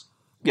Khan's...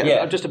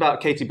 Yeah, just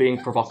about Katie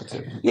being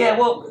provocative. Yeah,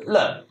 well,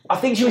 look, I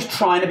think she was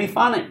trying to be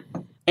funny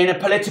in a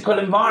political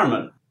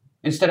environment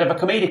instead of a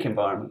comedic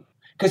environment.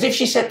 Because if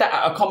she said that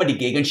at a comedy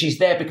gig and she's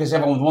there because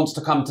everyone wants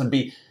to come to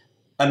be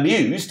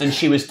amused and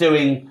she was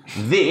doing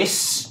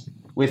this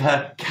with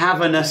her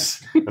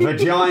cavernous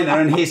vagina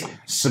and his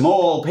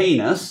small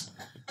penis,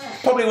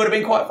 probably would have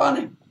been quite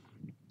funny.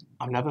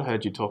 I've never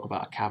heard you talk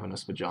about a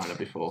cavernous vagina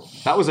before.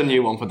 That was a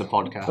new one for the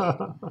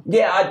podcast.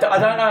 Yeah, I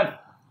don't know if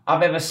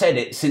I've ever said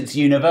it since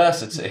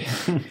university.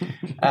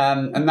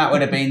 And that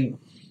would have been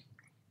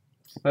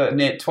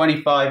near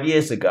 25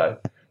 years ago.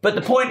 But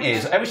the point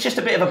is, it was just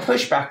a bit of a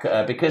pushback at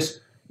her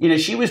because, you know,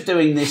 she was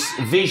doing this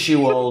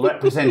visual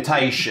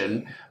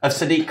representation of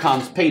Sadiq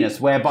Khan's penis,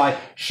 whereby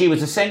she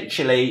was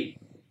essentially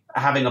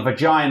having a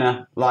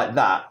vagina like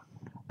that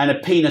and a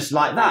penis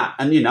like that,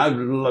 and, you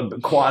know,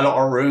 quite a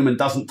lot of room and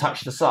doesn't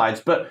touch the sides.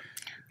 But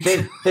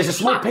there's a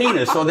small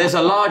penis or there's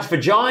a large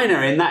vagina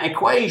in that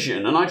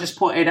equation, and I just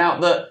pointed out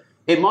that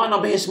it might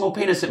not be a small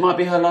penis, it might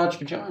be her large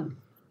vagina.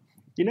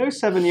 You know,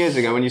 7 years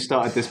ago when you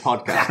started this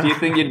podcast, do you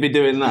think you'd be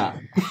doing that?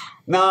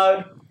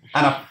 No,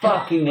 and I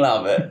fucking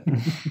love it.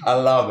 I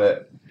love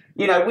it.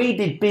 You know, we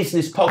did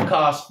business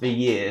podcasts for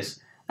years,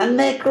 and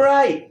they're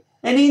great.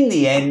 And in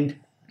the end,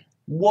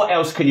 what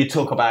else can you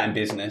talk about in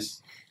business?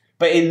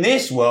 But in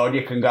this world,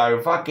 you can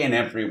go fucking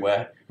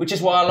everywhere, which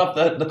is why I love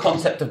the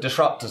concept of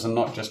disruptors and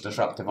not just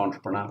disruptive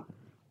entrepreneur.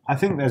 I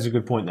think there's a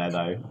good point there,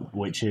 though,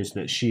 which is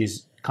that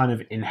she's kind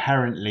of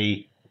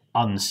inherently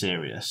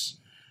unserious,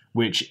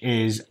 which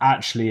is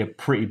actually a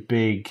pretty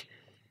big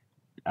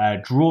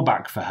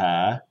drawback for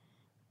her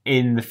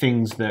in the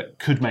things that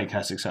could make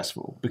her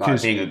successful.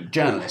 Because like being a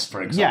journalist,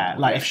 for example. Yeah,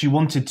 like if she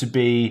wanted to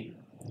be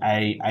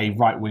a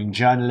right-wing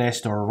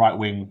journalist or a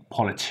right-wing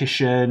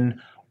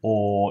politician,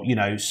 or, you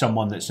know,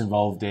 someone that's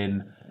involved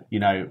in, you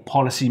know,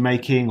 policy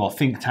making or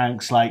think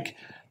tanks, like,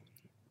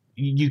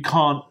 you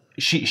can't,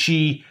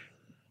 she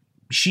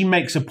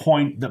makes a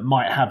point that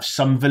might have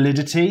some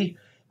validity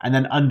and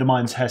then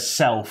undermines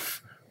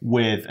herself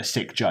with a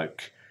sick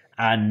joke.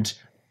 And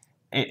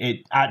it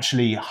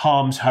actually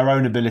harms her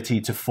own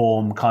ability to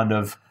form kind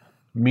of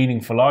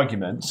meaningful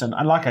arguments. And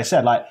like I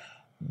said, like,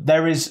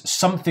 there is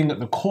something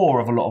at the core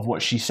of a lot of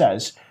what she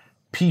says.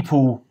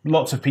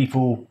 Lots of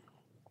people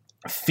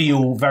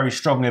feel very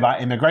strongly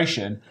about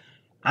immigration,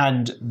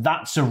 and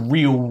that's a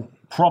real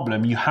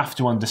problem you have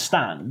to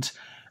understand.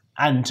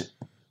 And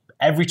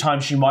every time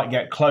she might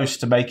get close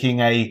to making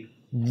a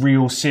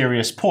real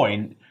serious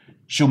point,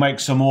 she'll make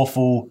some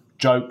awful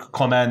joke,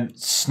 comment,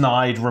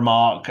 snide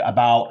remark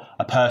about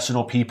a person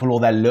or people or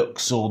their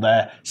looks or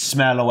their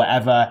smell or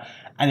whatever,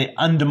 and it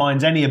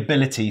undermines any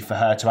ability for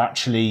her to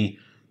actually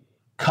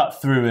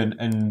cut through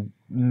and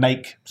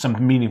make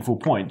some meaningful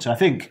points. I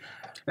think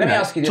Let me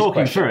ask you this talking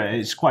question. through it,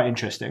 it's quite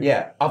interesting.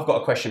 Yeah, I've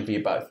got a question for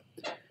you both.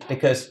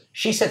 Because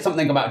she said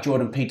something about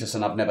Jordan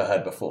Peterson I've never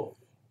heard before.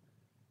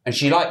 And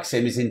she likes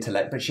him, his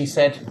intellect, but she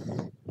said,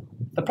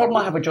 the problem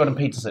I have with Jordan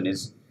Peterson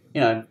is,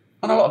 you know,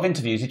 on a lot of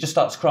interviews, he just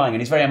starts crying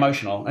and he's very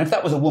emotional. And if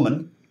that was a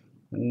woman,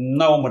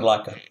 no one would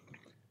like her.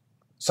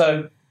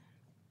 So,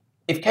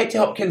 if Katie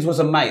Hopkins was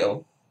a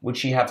male, would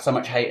she have so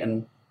much hate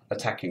and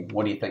attacking?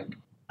 What do you think?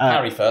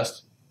 Harry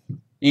first.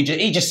 He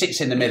just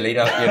sits in the middle.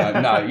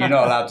 No, you're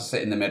not allowed to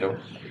sit in the middle.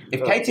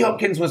 If Katie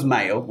Hopkins was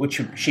male, would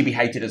she be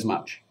hated as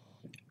much?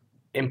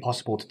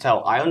 Impossible to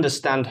tell. I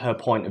understand her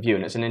point of view,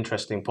 and it's an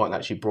interesting point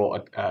that she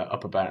brought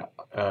up about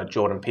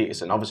Jordan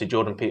Peterson. Obviously,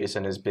 Jordan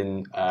Peterson has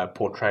been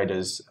portrayed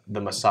as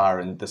the messiah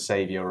and the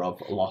savior of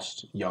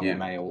lost young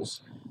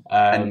males.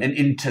 An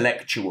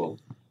intellectual.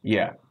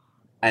 Yeah.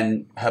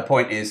 And her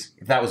point is,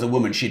 if that was a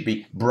woman, she'd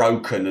be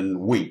broken and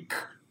weak.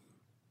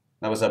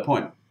 That was her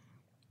point.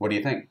 What do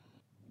you think?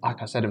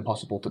 Like I said,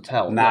 impossible to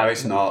tell. No,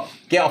 it's not.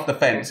 Get off the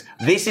fence.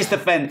 This is the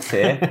fence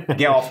here.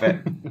 Get off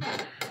it.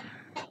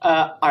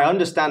 I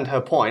understand her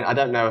point. I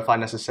don't know if I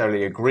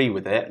necessarily agree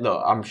with it.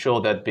 Look, I'm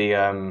sure there'd be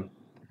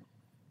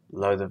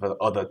loads of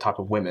other type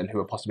of women who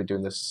are possibly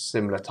doing the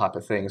similar type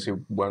of things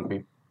who won't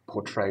be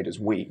portrayed as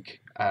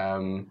weak.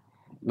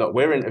 Look,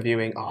 we're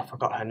interviewing... Oh, I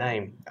forgot her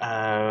name.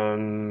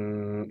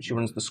 She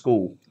runs the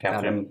school.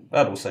 Catherine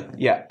Birbalson.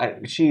 Yeah,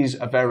 she's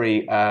a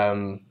very...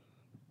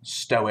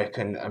 stoic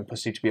and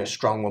perceived to be a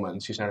strong woman.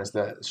 She's known as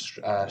the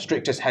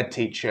strictest head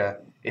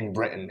teacher in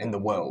Britain, in the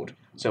world.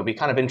 So it'll be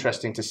kind of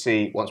interesting to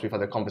see, once we've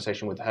had a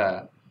conversation with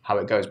her, how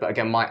it goes. But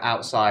again, my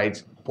outside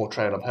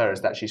portrayal of her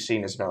is that she's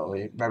seen as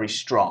very, very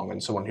strong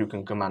and someone who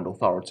can command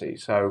authority.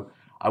 So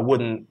I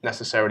wouldn't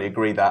necessarily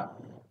agree that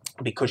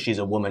because she's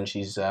a woman,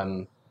 she'd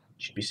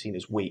be seen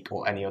as weak,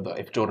 or any other.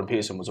 If Jordan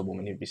Peterson was a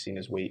woman, he'd be seen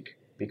as weak.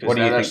 Because what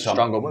do you they're think, Tom?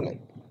 stronger women.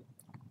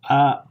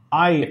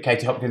 If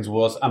Katie Hopkins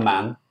was a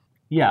man...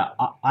 Yeah,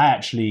 I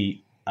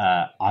actually,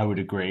 I would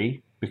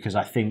agree, because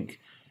I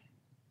think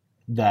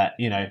that,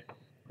 you know,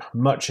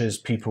 much as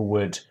people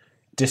would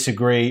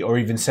disagree or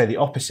even say the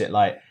opposite,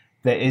 like,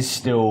 there is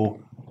still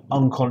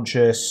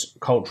unconscious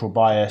cultural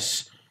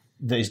bias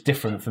that is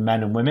different for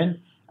men and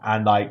women.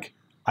 And, like,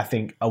 I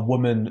think a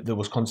woman that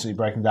was constantly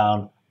breaking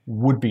down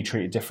would be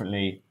treated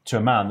differently to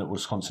a man that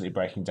was constantly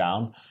breaking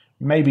down.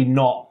 Maybe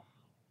not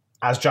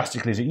as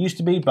drastically as it used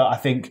to be, but I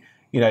think,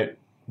 you know,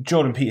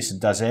 Jordan Peterson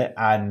does it,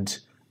 and...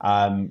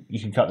 you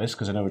can cut this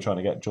because I know we're trying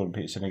to get Jordan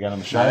Peterson again on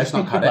the show. No, let's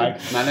not cut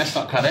it. No, let's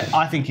not cut it.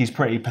 I think he's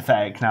pretty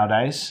pathetic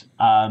nowadays.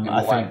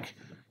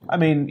 I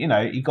mean, you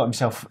know, he got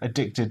himself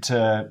addicted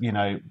to, you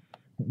know,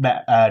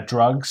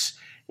 drugs,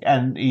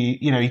 and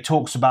he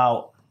talks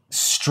about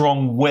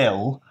strong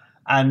will,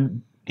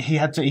 and he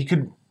had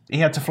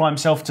to fly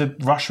himself to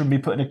Russia and be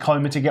put in a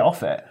coma to get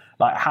off it.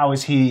 Like, how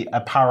is he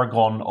a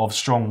paragon of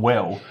strong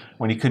will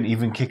when he couldn't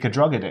even kick a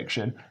drug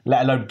addiction,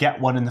 let alone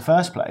get one in the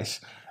first place?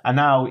 And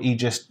now he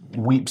just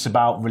weeps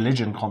about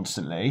religion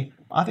constantly.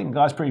 I think the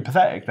guy's pretty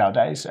pathetic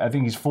nowadays. I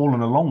think he's fallen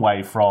a long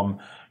way from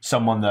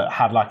someone that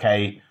had like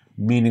a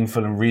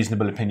meaningful and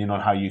reasonable opinion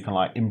on how you can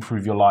like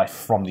improve your life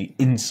from the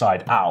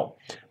inside out.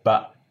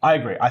 But I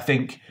agree. I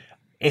think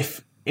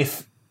if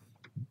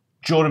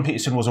Jordan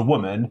Peterson was a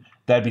woman,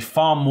 there'd be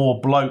far more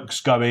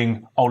blokes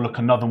going, oh, look,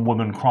 another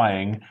woman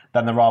crying,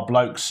 than there are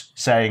blokes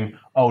saying,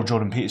 oh,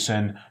 Jordan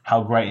Peterson,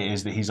 how great it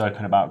is that he's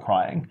open about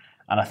crying.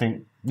 And I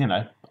think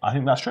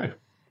that's true.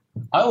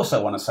 I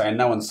also want to say, and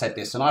no one said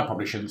this, and I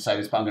probably shouldn't say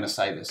this, but I'm going to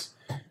say this.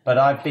 But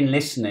I've been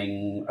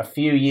listening a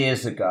few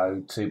years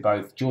ago to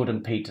both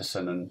Jordan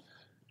Peterson and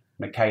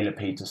Michaela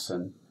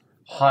Peterson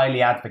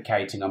highly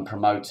advocating and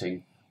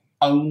promoting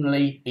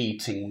only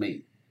eating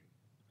meat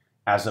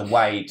as a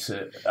way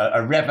to,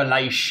 a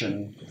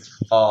revelation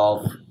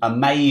of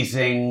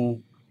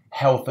amazing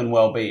health and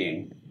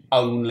well-being,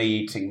 only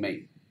eating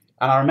meat.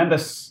 And I remember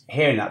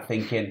hearing that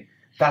thinking,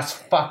 that's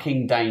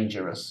fucking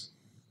dangerous.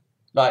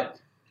 Like,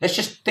 let's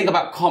just think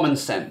about common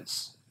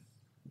sense.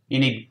 You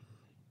need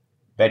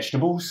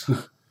vegetables,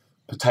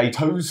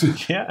 potatoes,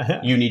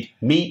 you need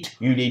meat,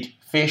 you need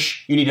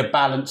fish, you need a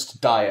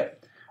balanced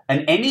diet.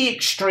 And any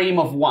extreme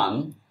of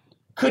one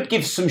could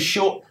give some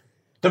short...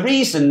 The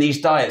reason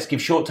these diets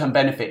give short-term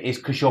benefit is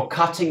because you're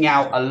cutting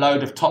out a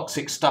load of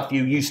toxic stuff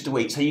you used to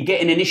eat. So you get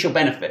an initial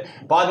benefit.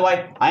 By the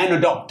way, I ain't a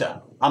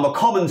doctor. I'm a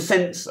common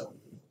senser.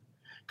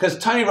 Because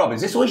Tony Robbins,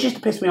 this always used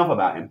to piss me off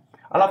about him.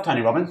 I love Tony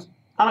Robbins.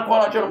 And I quite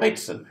like Jordan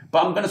Peterson.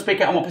 But I'm going to speak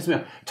out on what pisses me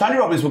off. Tony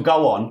Robbins would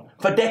go on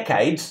for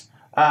decades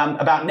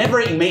about never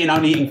eating meat and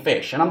only eating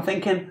fish. And I'm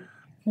thinking,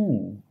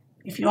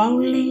 if you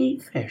only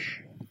eat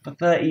fish for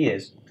 30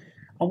 years,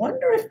 I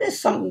wonder if there's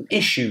some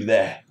issue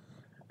there.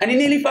 And he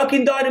nearly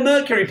fucking died of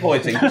mercury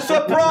poisoning.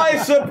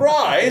 Surprise,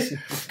 surprise.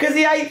 Because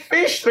he ate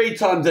fish 3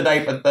 times a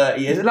day for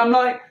 30 years. And I'm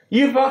like,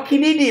 you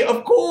fucking idiot,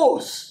 of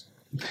course.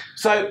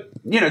 So,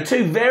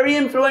 2 very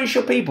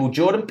influential people,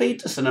 Jordan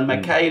Peterson and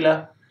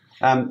Michaela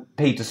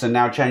Peterson,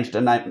 now changed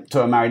her name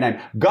to a married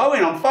name,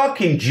 going on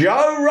fucking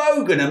Joe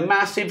Rogan and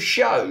massive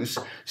shows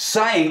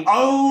saying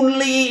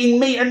only eating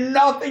meat and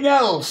nothing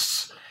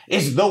else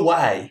is the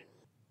way.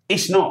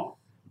 It's not.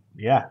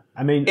 Yeah,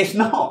 I mean... It's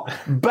not.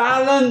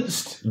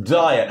 Balanced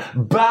diet,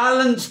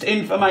 balanced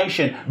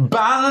information,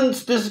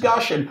 balanced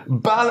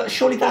discussion,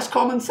 surely that's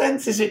common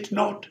sense, is it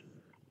not?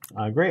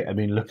 I agree. I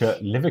mean, look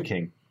at Liver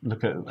King.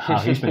 Look at how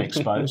he's been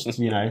exposed.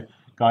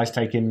 Guys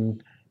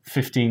taking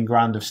 15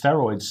 grand of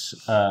steroids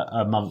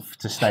a month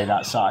to stay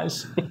that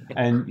size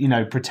and,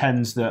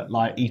 pretends that,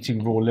 like,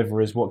 eating raw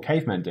liver is what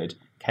cavemen did.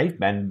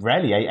 Cavemen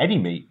rarely ate any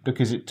meat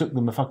because it took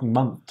them a fucking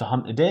month to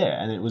hunt a deer,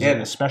 and it was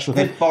a special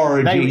thing.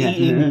 They were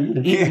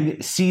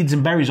eating seeds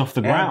and berries off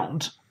the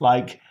ground,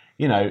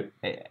 and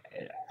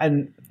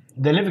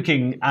the Liver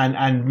King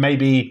and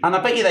maybe... And I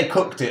bet you they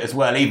cooked it as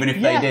well, even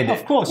if they did it.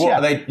 Of course,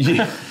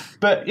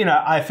 But,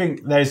 I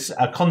think there's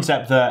a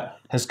concept that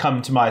has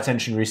come to my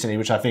attention recently,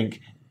 which I think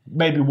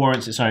maybe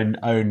warrants its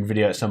own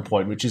video at some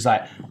point, which is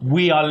like,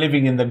 we are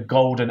living in the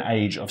golden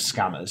age of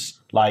scammers.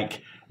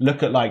 Like,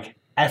 look at, like,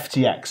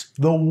 FTX,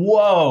 the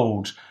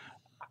world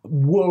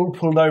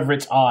pulled over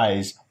its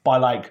eyes by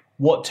like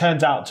what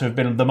turns out to have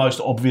been the most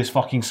obvious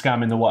fucking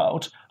scam in the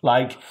world.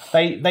 Like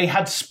they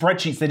had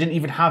spreadsheets, they didn't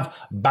even have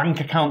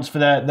bank accounts for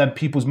their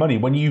people's money.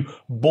 When you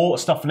bought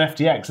stuff on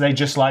FTX, they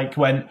just like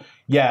went,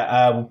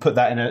 we'll put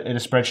that in a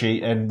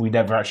spreadsheet, and we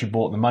never actually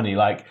bought the money.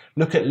 Like,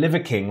 look at Liver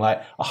King,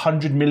 like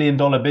 $100 million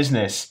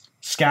business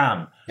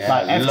scam,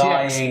 like FTX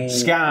lying,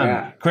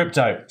 scam,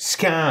 crypto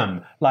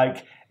scam,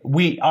 like.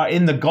 We are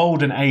in the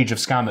golden age of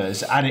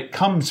scammers, and it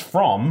comes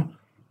from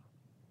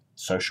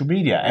social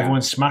media. Yeah.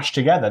 Everyone's smashed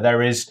together.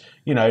 There is,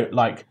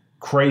 like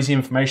crazy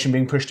information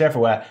being pushed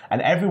everywhere, and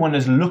everyone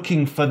is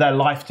looking for their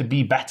life to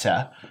be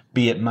better,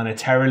 be it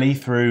monetarily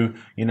through,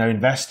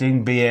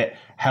 investing, be it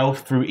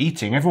health through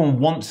eating. Everyone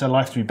wants their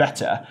life to be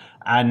better,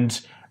 and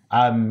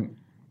are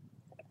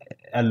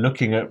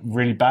looking at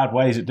really bad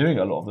ways at doing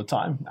it a lot of the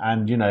time.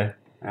 And,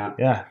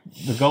 Yeah,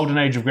 the golden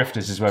age of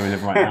grifters is where we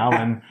live right now,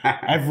 and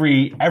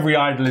every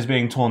idol is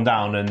being torn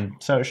down, and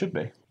so it should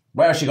be.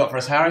 What else you got for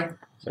us, Harry?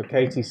 So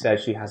Katie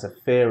says she has a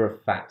fear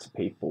of fat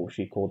people.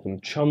 She called them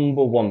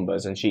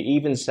chumbawambas, and she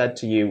even said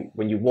to you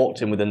when you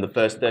walked in within the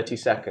first 30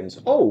 seconds,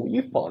 oh,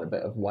 you've put on a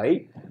bit of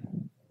weight.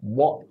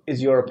 What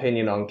is your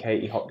opinion on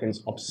Katie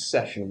Hopkins'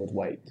 obsession with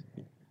weight?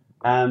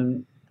 I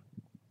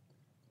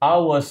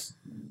was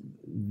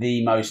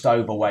the most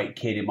overweight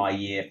kid in my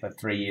year for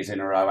 3 years in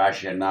a row,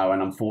 as you know,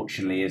 and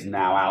unfortunately is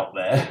now out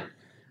there.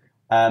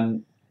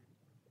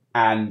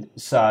 And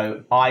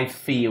so I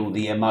feel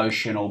the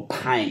emotional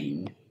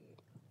pain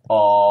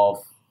of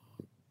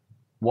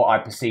what I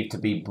perceive to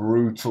be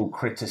brutal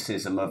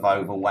criticism of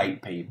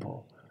overweight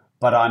people.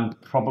 But I'm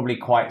probably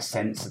quite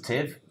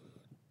sensitive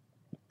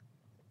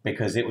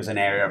because it was an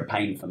area of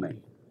pain for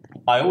me.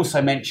 I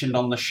also mentioned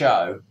on the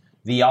show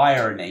the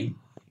irony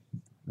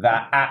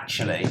that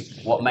actually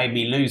what made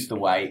me lose the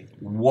weight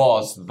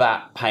was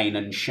that pain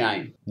and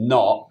shame,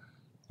 not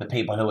the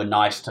people who were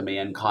nice to me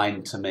and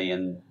kind to me.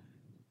 And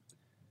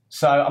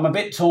so I'm a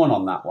bit torn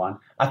on that one.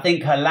 I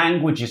think her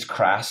language is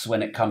crass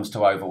when it comes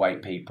to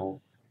overweight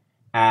people.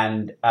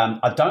 And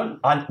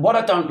what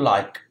I don't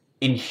like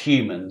in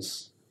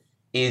humans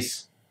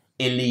is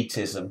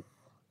elitism.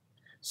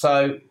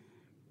 So,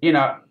 you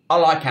know, I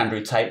like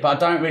Andrew Tate, but I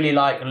don't really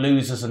like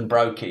losers and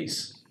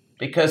brokies,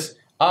 because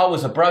I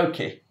was a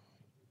brokey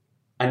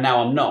and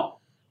now I'm not.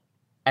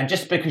 And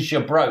just because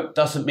you're broke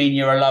doesn't mean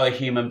you're a lower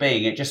human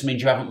being. It just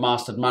means you haven't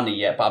mastered money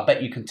yet, but I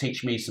bet you can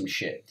teach me some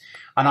shit.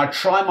 And I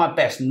try my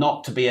best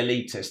not to be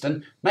elitist.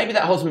 And maybe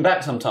that holds me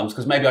back sometimes,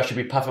 because maybe I should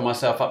be puffing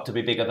myself up to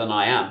be bigger than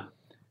I am.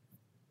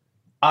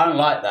 I don't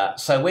like that.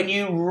 So when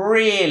you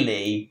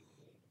really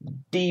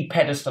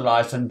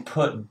de-pedestalize and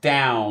put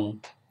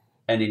down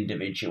an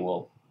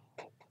individual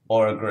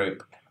or a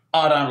group,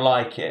 I don't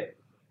like it.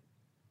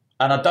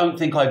 And I don't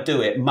think I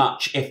do it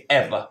much, if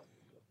ever.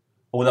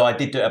 Although I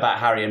did do it about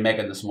Harry and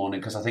Meghan this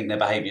morning, because I think their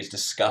behaviour is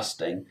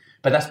disgusting.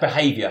 But that's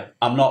behaviour.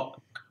 I'm not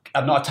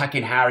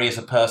attacking Harry as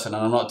a person,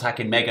 and I'm not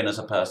attacking Meghan as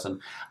a person.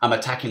 I'm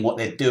attacking what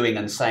they're doing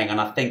and saying, and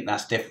I think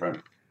that's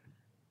different.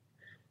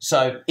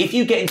 So if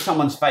you get in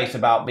someone's face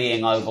about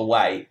being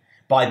overweight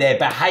by their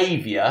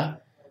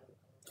behaviour,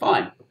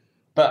 fine.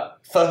 But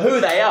for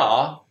who they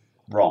are,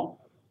 wrong.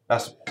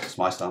 That's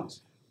my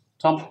stance.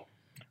 Tom?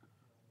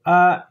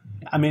 I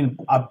mean,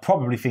 I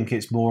probably think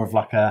it's more of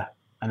like an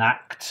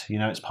act, you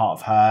know, it's part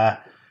of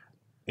her.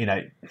 You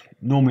know,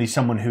 normally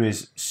someone who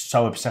is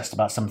so obsessed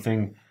about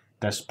something,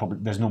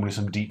 there's normally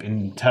some deep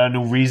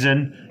internal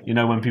reason, you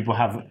know, when people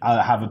have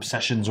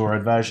obsessions or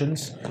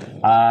aversions.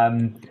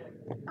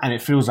 And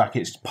it feels like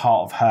it's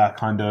part of her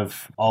kind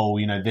of, oh,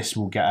 you know, this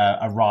will get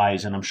a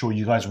rise. And I'm sure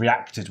you guys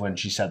reacted when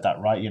she said that,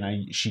 right? You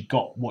know, she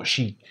got what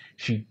she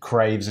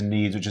craves and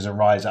needs, which is a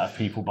rise out of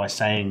people by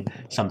saying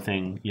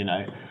something, you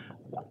know.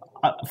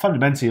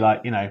 Fundamentally,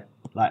 like, you know,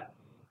 like,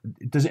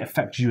 does it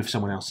affect you if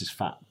someone else is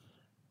fat?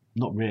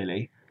 Not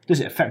really. Does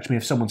it affect me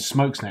if someone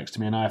smokes next to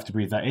me and I have to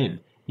breathe that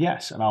in?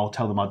 Yes. And I'll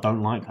tell them I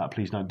don't like that.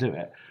 Please don't do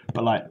it.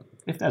 But like,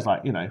 if there's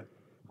like, you know,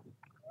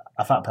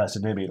 a fat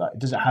person near me, like,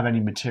 does it have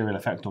any material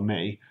effect on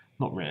me?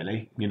 Not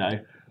really, you know.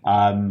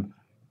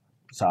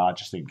 So I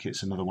just think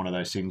it's another one of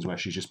those things where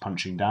she's just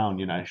punching down,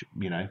 you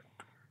know.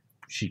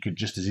 She could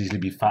just as easily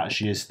be fat as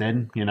she is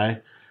thin, you know.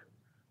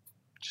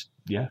 Just,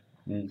 yeah.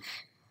 Mm.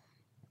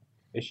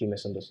 Is she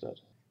misunderstood?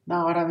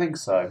 No, I don't think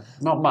so.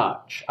 Not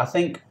much. I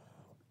think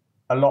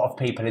a lot of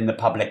people in the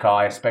public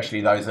eye,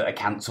 especially those that are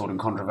cancelled and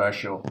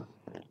controversial,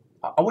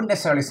 I wouldn't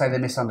necessarily say they're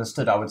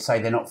misunderstood. I would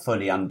say they're not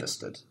fully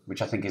understood,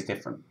 which I think is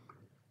different.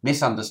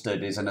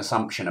 Misunderstood is an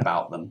assumption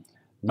about them.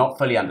 Not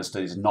fully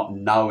understood is not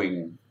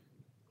knowing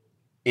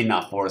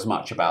enough or as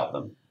much about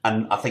them.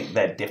 And I think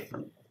they're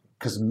different,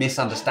 because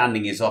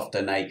misunderstanding is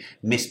often a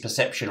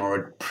misperception or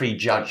a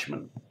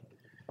prejudgment.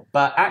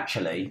 But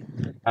actually,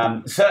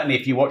 certainly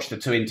if you watch the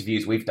 2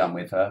 interviews we've done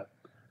with her,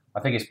 I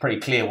think it's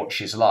pretty clear what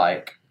she's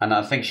like. And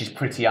I think she's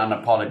pretty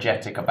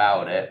unapologetic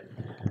about it.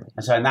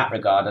 And so in that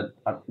regard,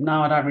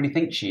 no, I don't really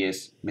think she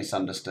is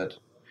misunderstood.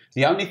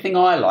 The only thing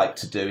I like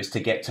to do is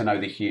to get to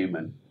know the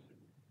human.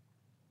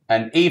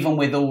 And even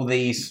with all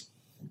these,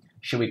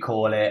 should we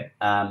call it,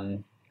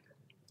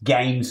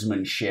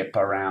 gamesmanship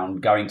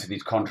around going to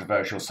these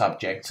controversial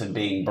subjects and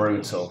being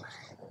brutal,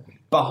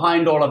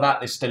 behind all of that,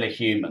 there's still a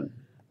human.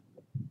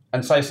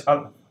 And so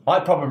I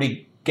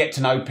probably get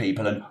to know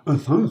people and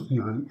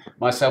associate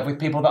myself with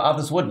people that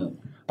others wouldn't.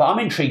 But I'm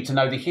intrigued to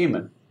know the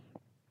human.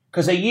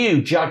 Because are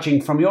you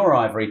judging from your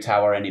ivory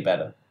tower any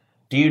better?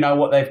 Do you know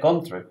what they've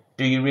gone through?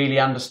 Do you really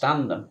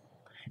understand them?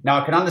 Now,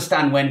 I can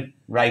understand when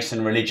race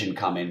and religion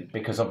come in,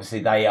 because obviously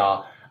they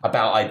are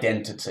about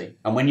identity.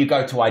 And when you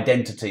go to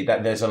identity,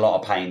 that there's a lot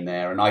of pain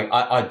there. And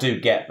I do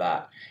get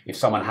that. If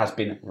someone has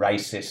been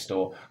racist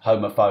or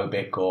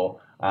homophobic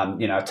or,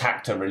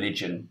 attacked a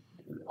religion,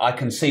 I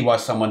can see why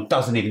someone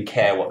doesn't even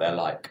care what they're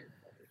like.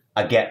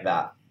 I get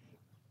that.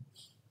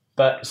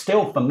 But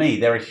still, for me,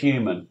 they're a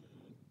human.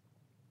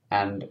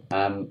 And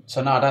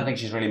so, no, I don't think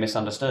she's really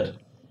misunderstood.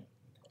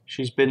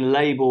 She's been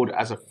labelled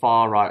as a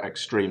far-right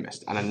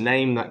extremist, and a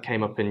name that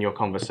came up in your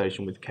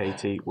conversation with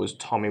Katie was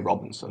Tommy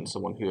Robinson,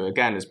 someone who,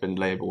 again, has been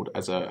labelled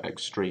as an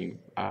extreme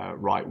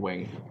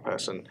right-wing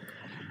person.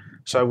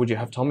 So would you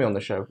have Tommy on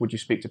the show? Would you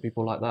speak to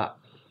people like that?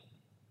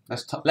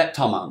 Let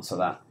Tom answer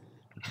that.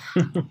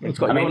 It's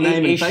got your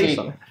name and face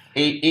on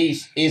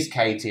it. Is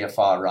Katie a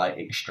far-right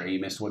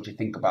extremist? What do you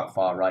think about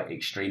far-right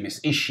extremists?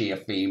 Is she a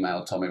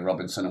female Tommy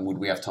Robinson, and would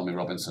we have Tommy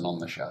Robinson on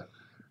the show?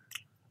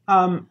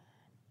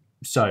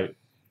 So,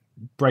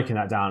 breaking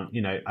that down,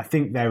 I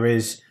think there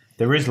is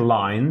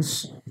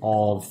lines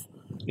of,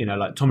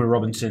 like Tommy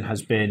Robinson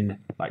has been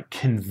like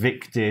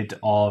convicted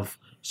of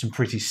some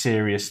pretty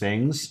serious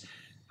things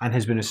and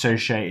has been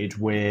associated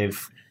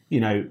with,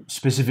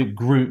 specific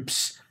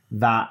groups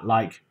that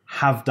like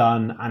have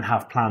done and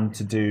have planned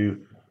to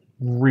do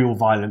real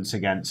violence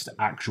against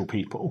actual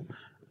people.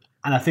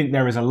 And I think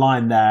there is a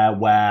line there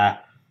where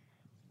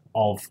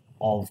of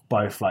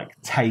both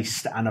like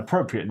taste and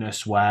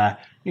appropriateness, where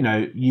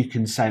you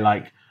can say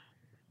like,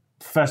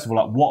 first of all,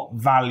 like what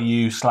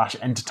value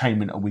 /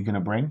 entertainment are we going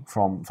to bring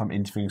from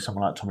interviewing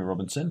someone like Tommy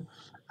Robinson,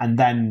 and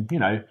then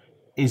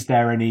is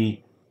there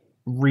any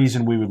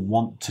reason we would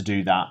want to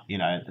do that?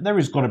 There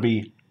has got to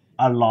be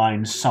a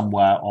line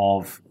somewhere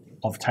of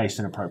taste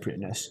and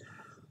appropriateness.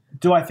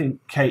 Do I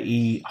think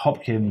Katie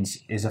Hopkins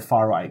is a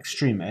far right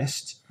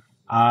extremist?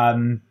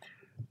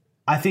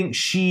 I think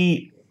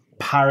she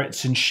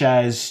parrots and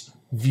shares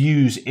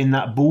views in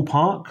that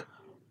ballpark,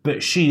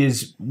 but she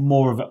is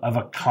more of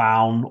a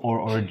clown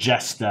or a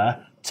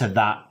jester to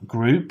that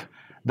group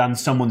than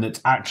someone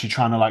that's actually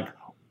trying to like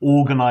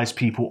organize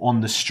people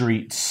on the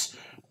streets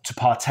to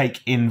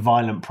partake in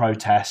violent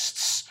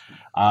protests,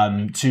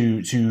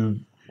 to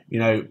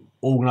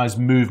organize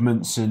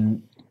movements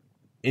and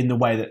in the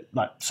way that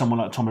like someone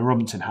like Tommy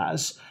Robinson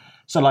has.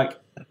 So like,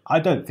 I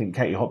don't think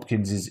Katie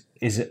Hopkins is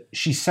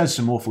she says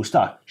some awful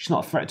stuff. She's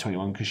not a threat to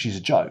anyone because she's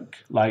a joke.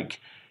 Like,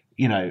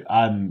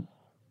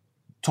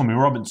 Tommy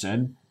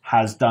Robinson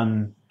has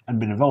done and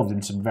been involved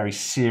in some very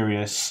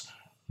serious,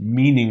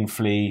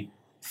 meaningfully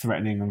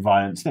threatening and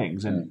violent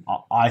things. And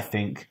I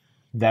think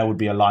there would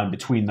be a line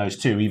between those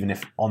two, even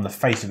if on the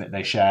face of it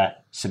they share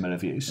similar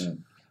views.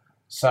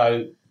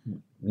 So,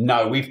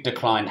 no, we've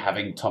declined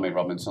having Tommy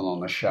Robinson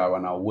on the show,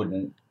 and I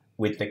wouldn't,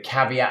 with the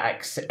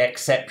caveat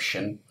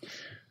exception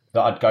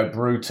that I'd go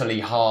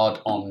brutally hard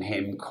on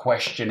him,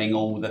 questioning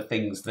all the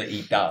things that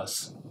he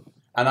does.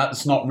 And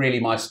that's not really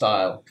my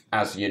style,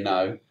 as you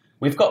know.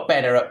 We've got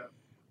better at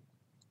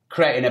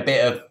creating a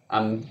bit of,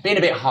 being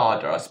a bit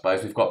harder, I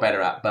suppose, we've got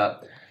better at,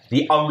 but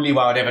the only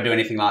way I'd ever do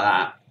anything like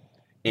that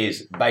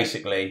is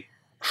basically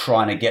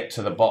trying to get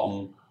to the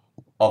bottom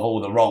of all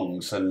the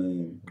wrongs,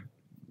 and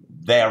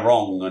they're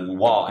wrong and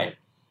why.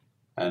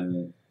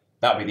 And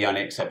that would be the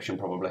only exception,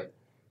 probably.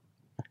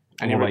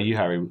 And what about you,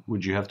 Harry?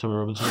 Would you have Tommy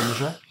Robinson on the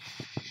show?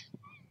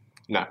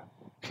 No.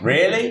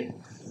 Really?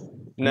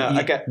 No,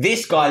 I get...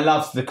 This guy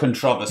loves the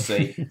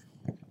controversy.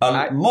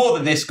 More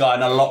than this guy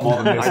and a lot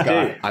more than this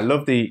guy. Do. I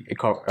love the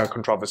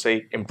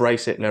controversy.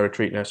 Embrace it, no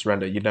retreat, no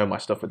surrender. You know my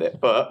stuff with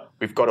it. But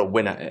we've got to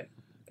win at it.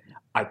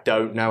 I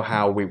don't know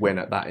how we win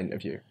at that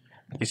interview.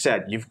 You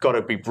said you've got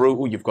to be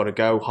brutal, you've got to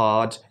go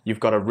hard, you've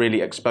got to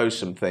really expose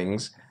some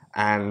things.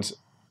 And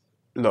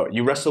look,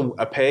 you wrestle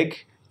a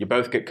pig, you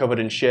both get covered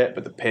in shit,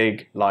 but the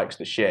pig likes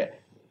the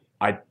shit.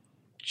 I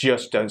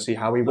just don't see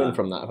how we win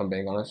from that, if I'm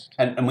being honest.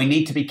 And we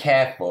need to be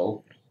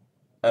careful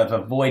of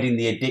avoiding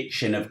the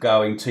addiction of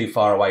going too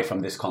far away from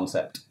this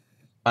concept.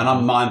 And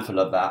I'm mindful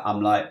of that.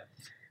 I'm like,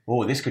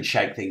 oh, this could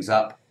shake things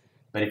up.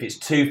 But if it's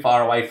too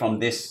far away from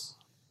this,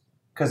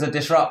 because a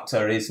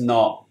disruptor is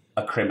not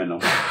a criminal,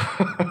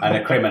 and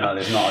a criminal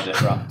is not a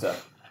disruptor.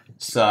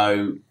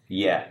 So,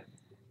 yeah.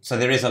 So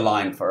there is a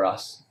line for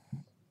us.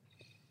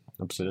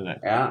 Absolutely.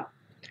 Yeah.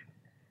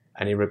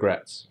 Any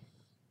regrets?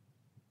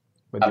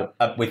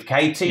 With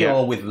Katie,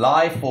 or with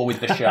life, or with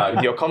the show?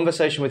 With your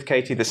conversation with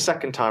Katie the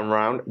second time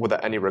round, were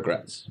there any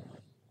regrets?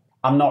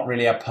 I'm not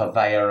really a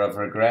purveyor of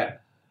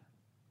regret.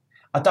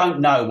 I don't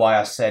know why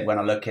I said when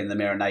I look in the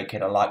mirror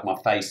naked, I like my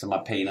face and my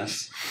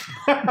penis.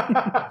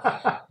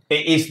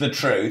 It is the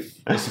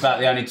truth. It's about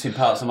the only two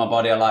parts of my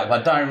body I like,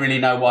 but I don't really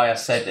know why I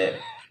said it.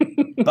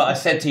 But I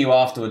said to you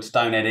afterwards,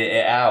 don't edit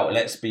it out,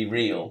 let's be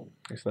real.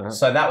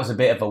 So that was a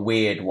bit of a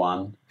weird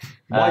one.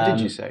 Why did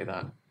you say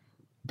that?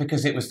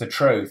 Because it was the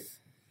truth.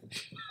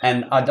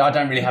 And I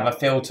don't really have a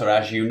filter,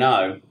 as you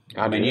know.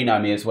 I mean, you know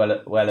me as well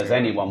as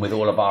anyone, with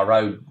all of our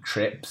road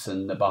trips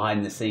and the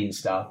behind-the-scenes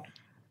stuff.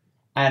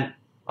 And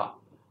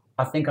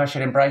I think I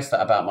should embrace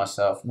that about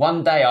myself.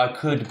 One day I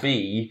could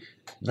be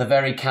the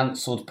very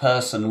cancelled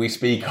person we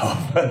speak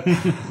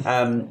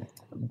of.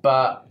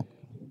 But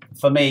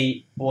for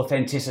me,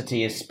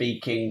 authenticity is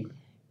speaking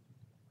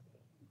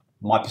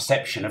my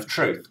perception of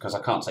truth, because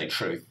I can't say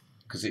truth,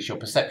 because it's your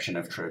perception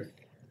of truth.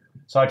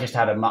 So I just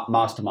had a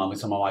mastermind with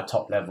some of my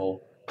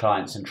top-level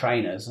clients and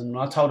trainers, and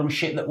I told them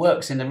shit that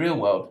works in the real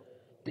world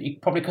that you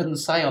probably couldn't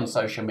say on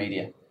social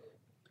media.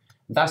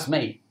 That's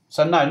me.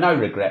 So no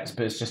regrets,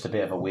 but it's just a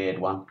bit of a weird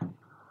one.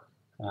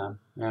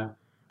 Yeah.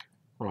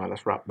 Right,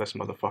 let's wrap this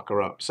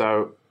motherfucker up.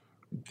 So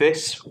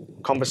this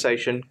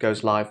conversation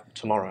goes live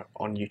tomorrow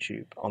on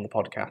YouTube, on the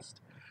podcast.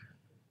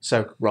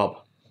 So,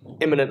 Rob,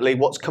 imminently,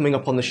 what's coming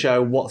up on the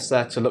show? What's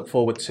there to look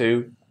forward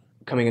to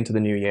coming into the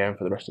new year and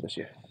for the rest of this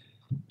year?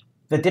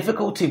 The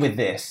difficulty with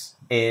this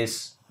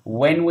is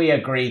when we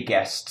agree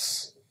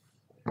guests,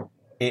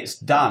 it's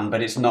done,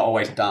 but it's not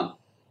always done.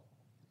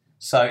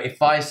 So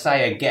if I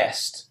say a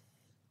guest,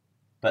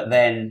 but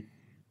then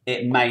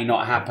it may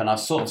not happen, I've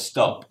sort of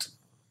stopped.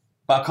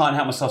 But I can't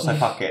help myself, so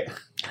fuck it.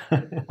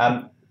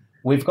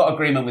 We've got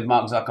agreement with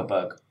Mark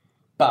Zuckerberg,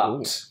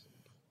 but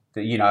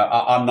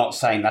I'm not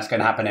saying that's going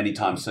to happen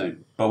anytime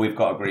soon, but we've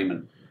got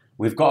agreement.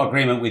 We've got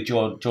agreement with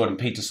Jordan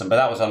Peterson, but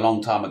that was a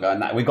long time ago.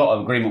 And we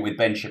got agreement with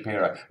Ben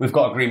Shapiro. We've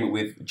got agreement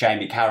with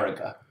Jamie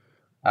Carragher.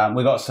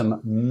 We've got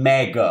some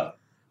mega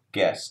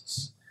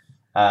guests.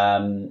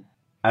 And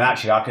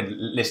actually, I could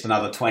list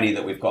another 20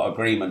 that we've got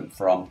agreement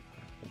from.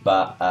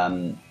 But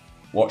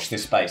watch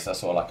this space.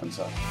 That's all I can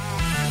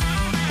say.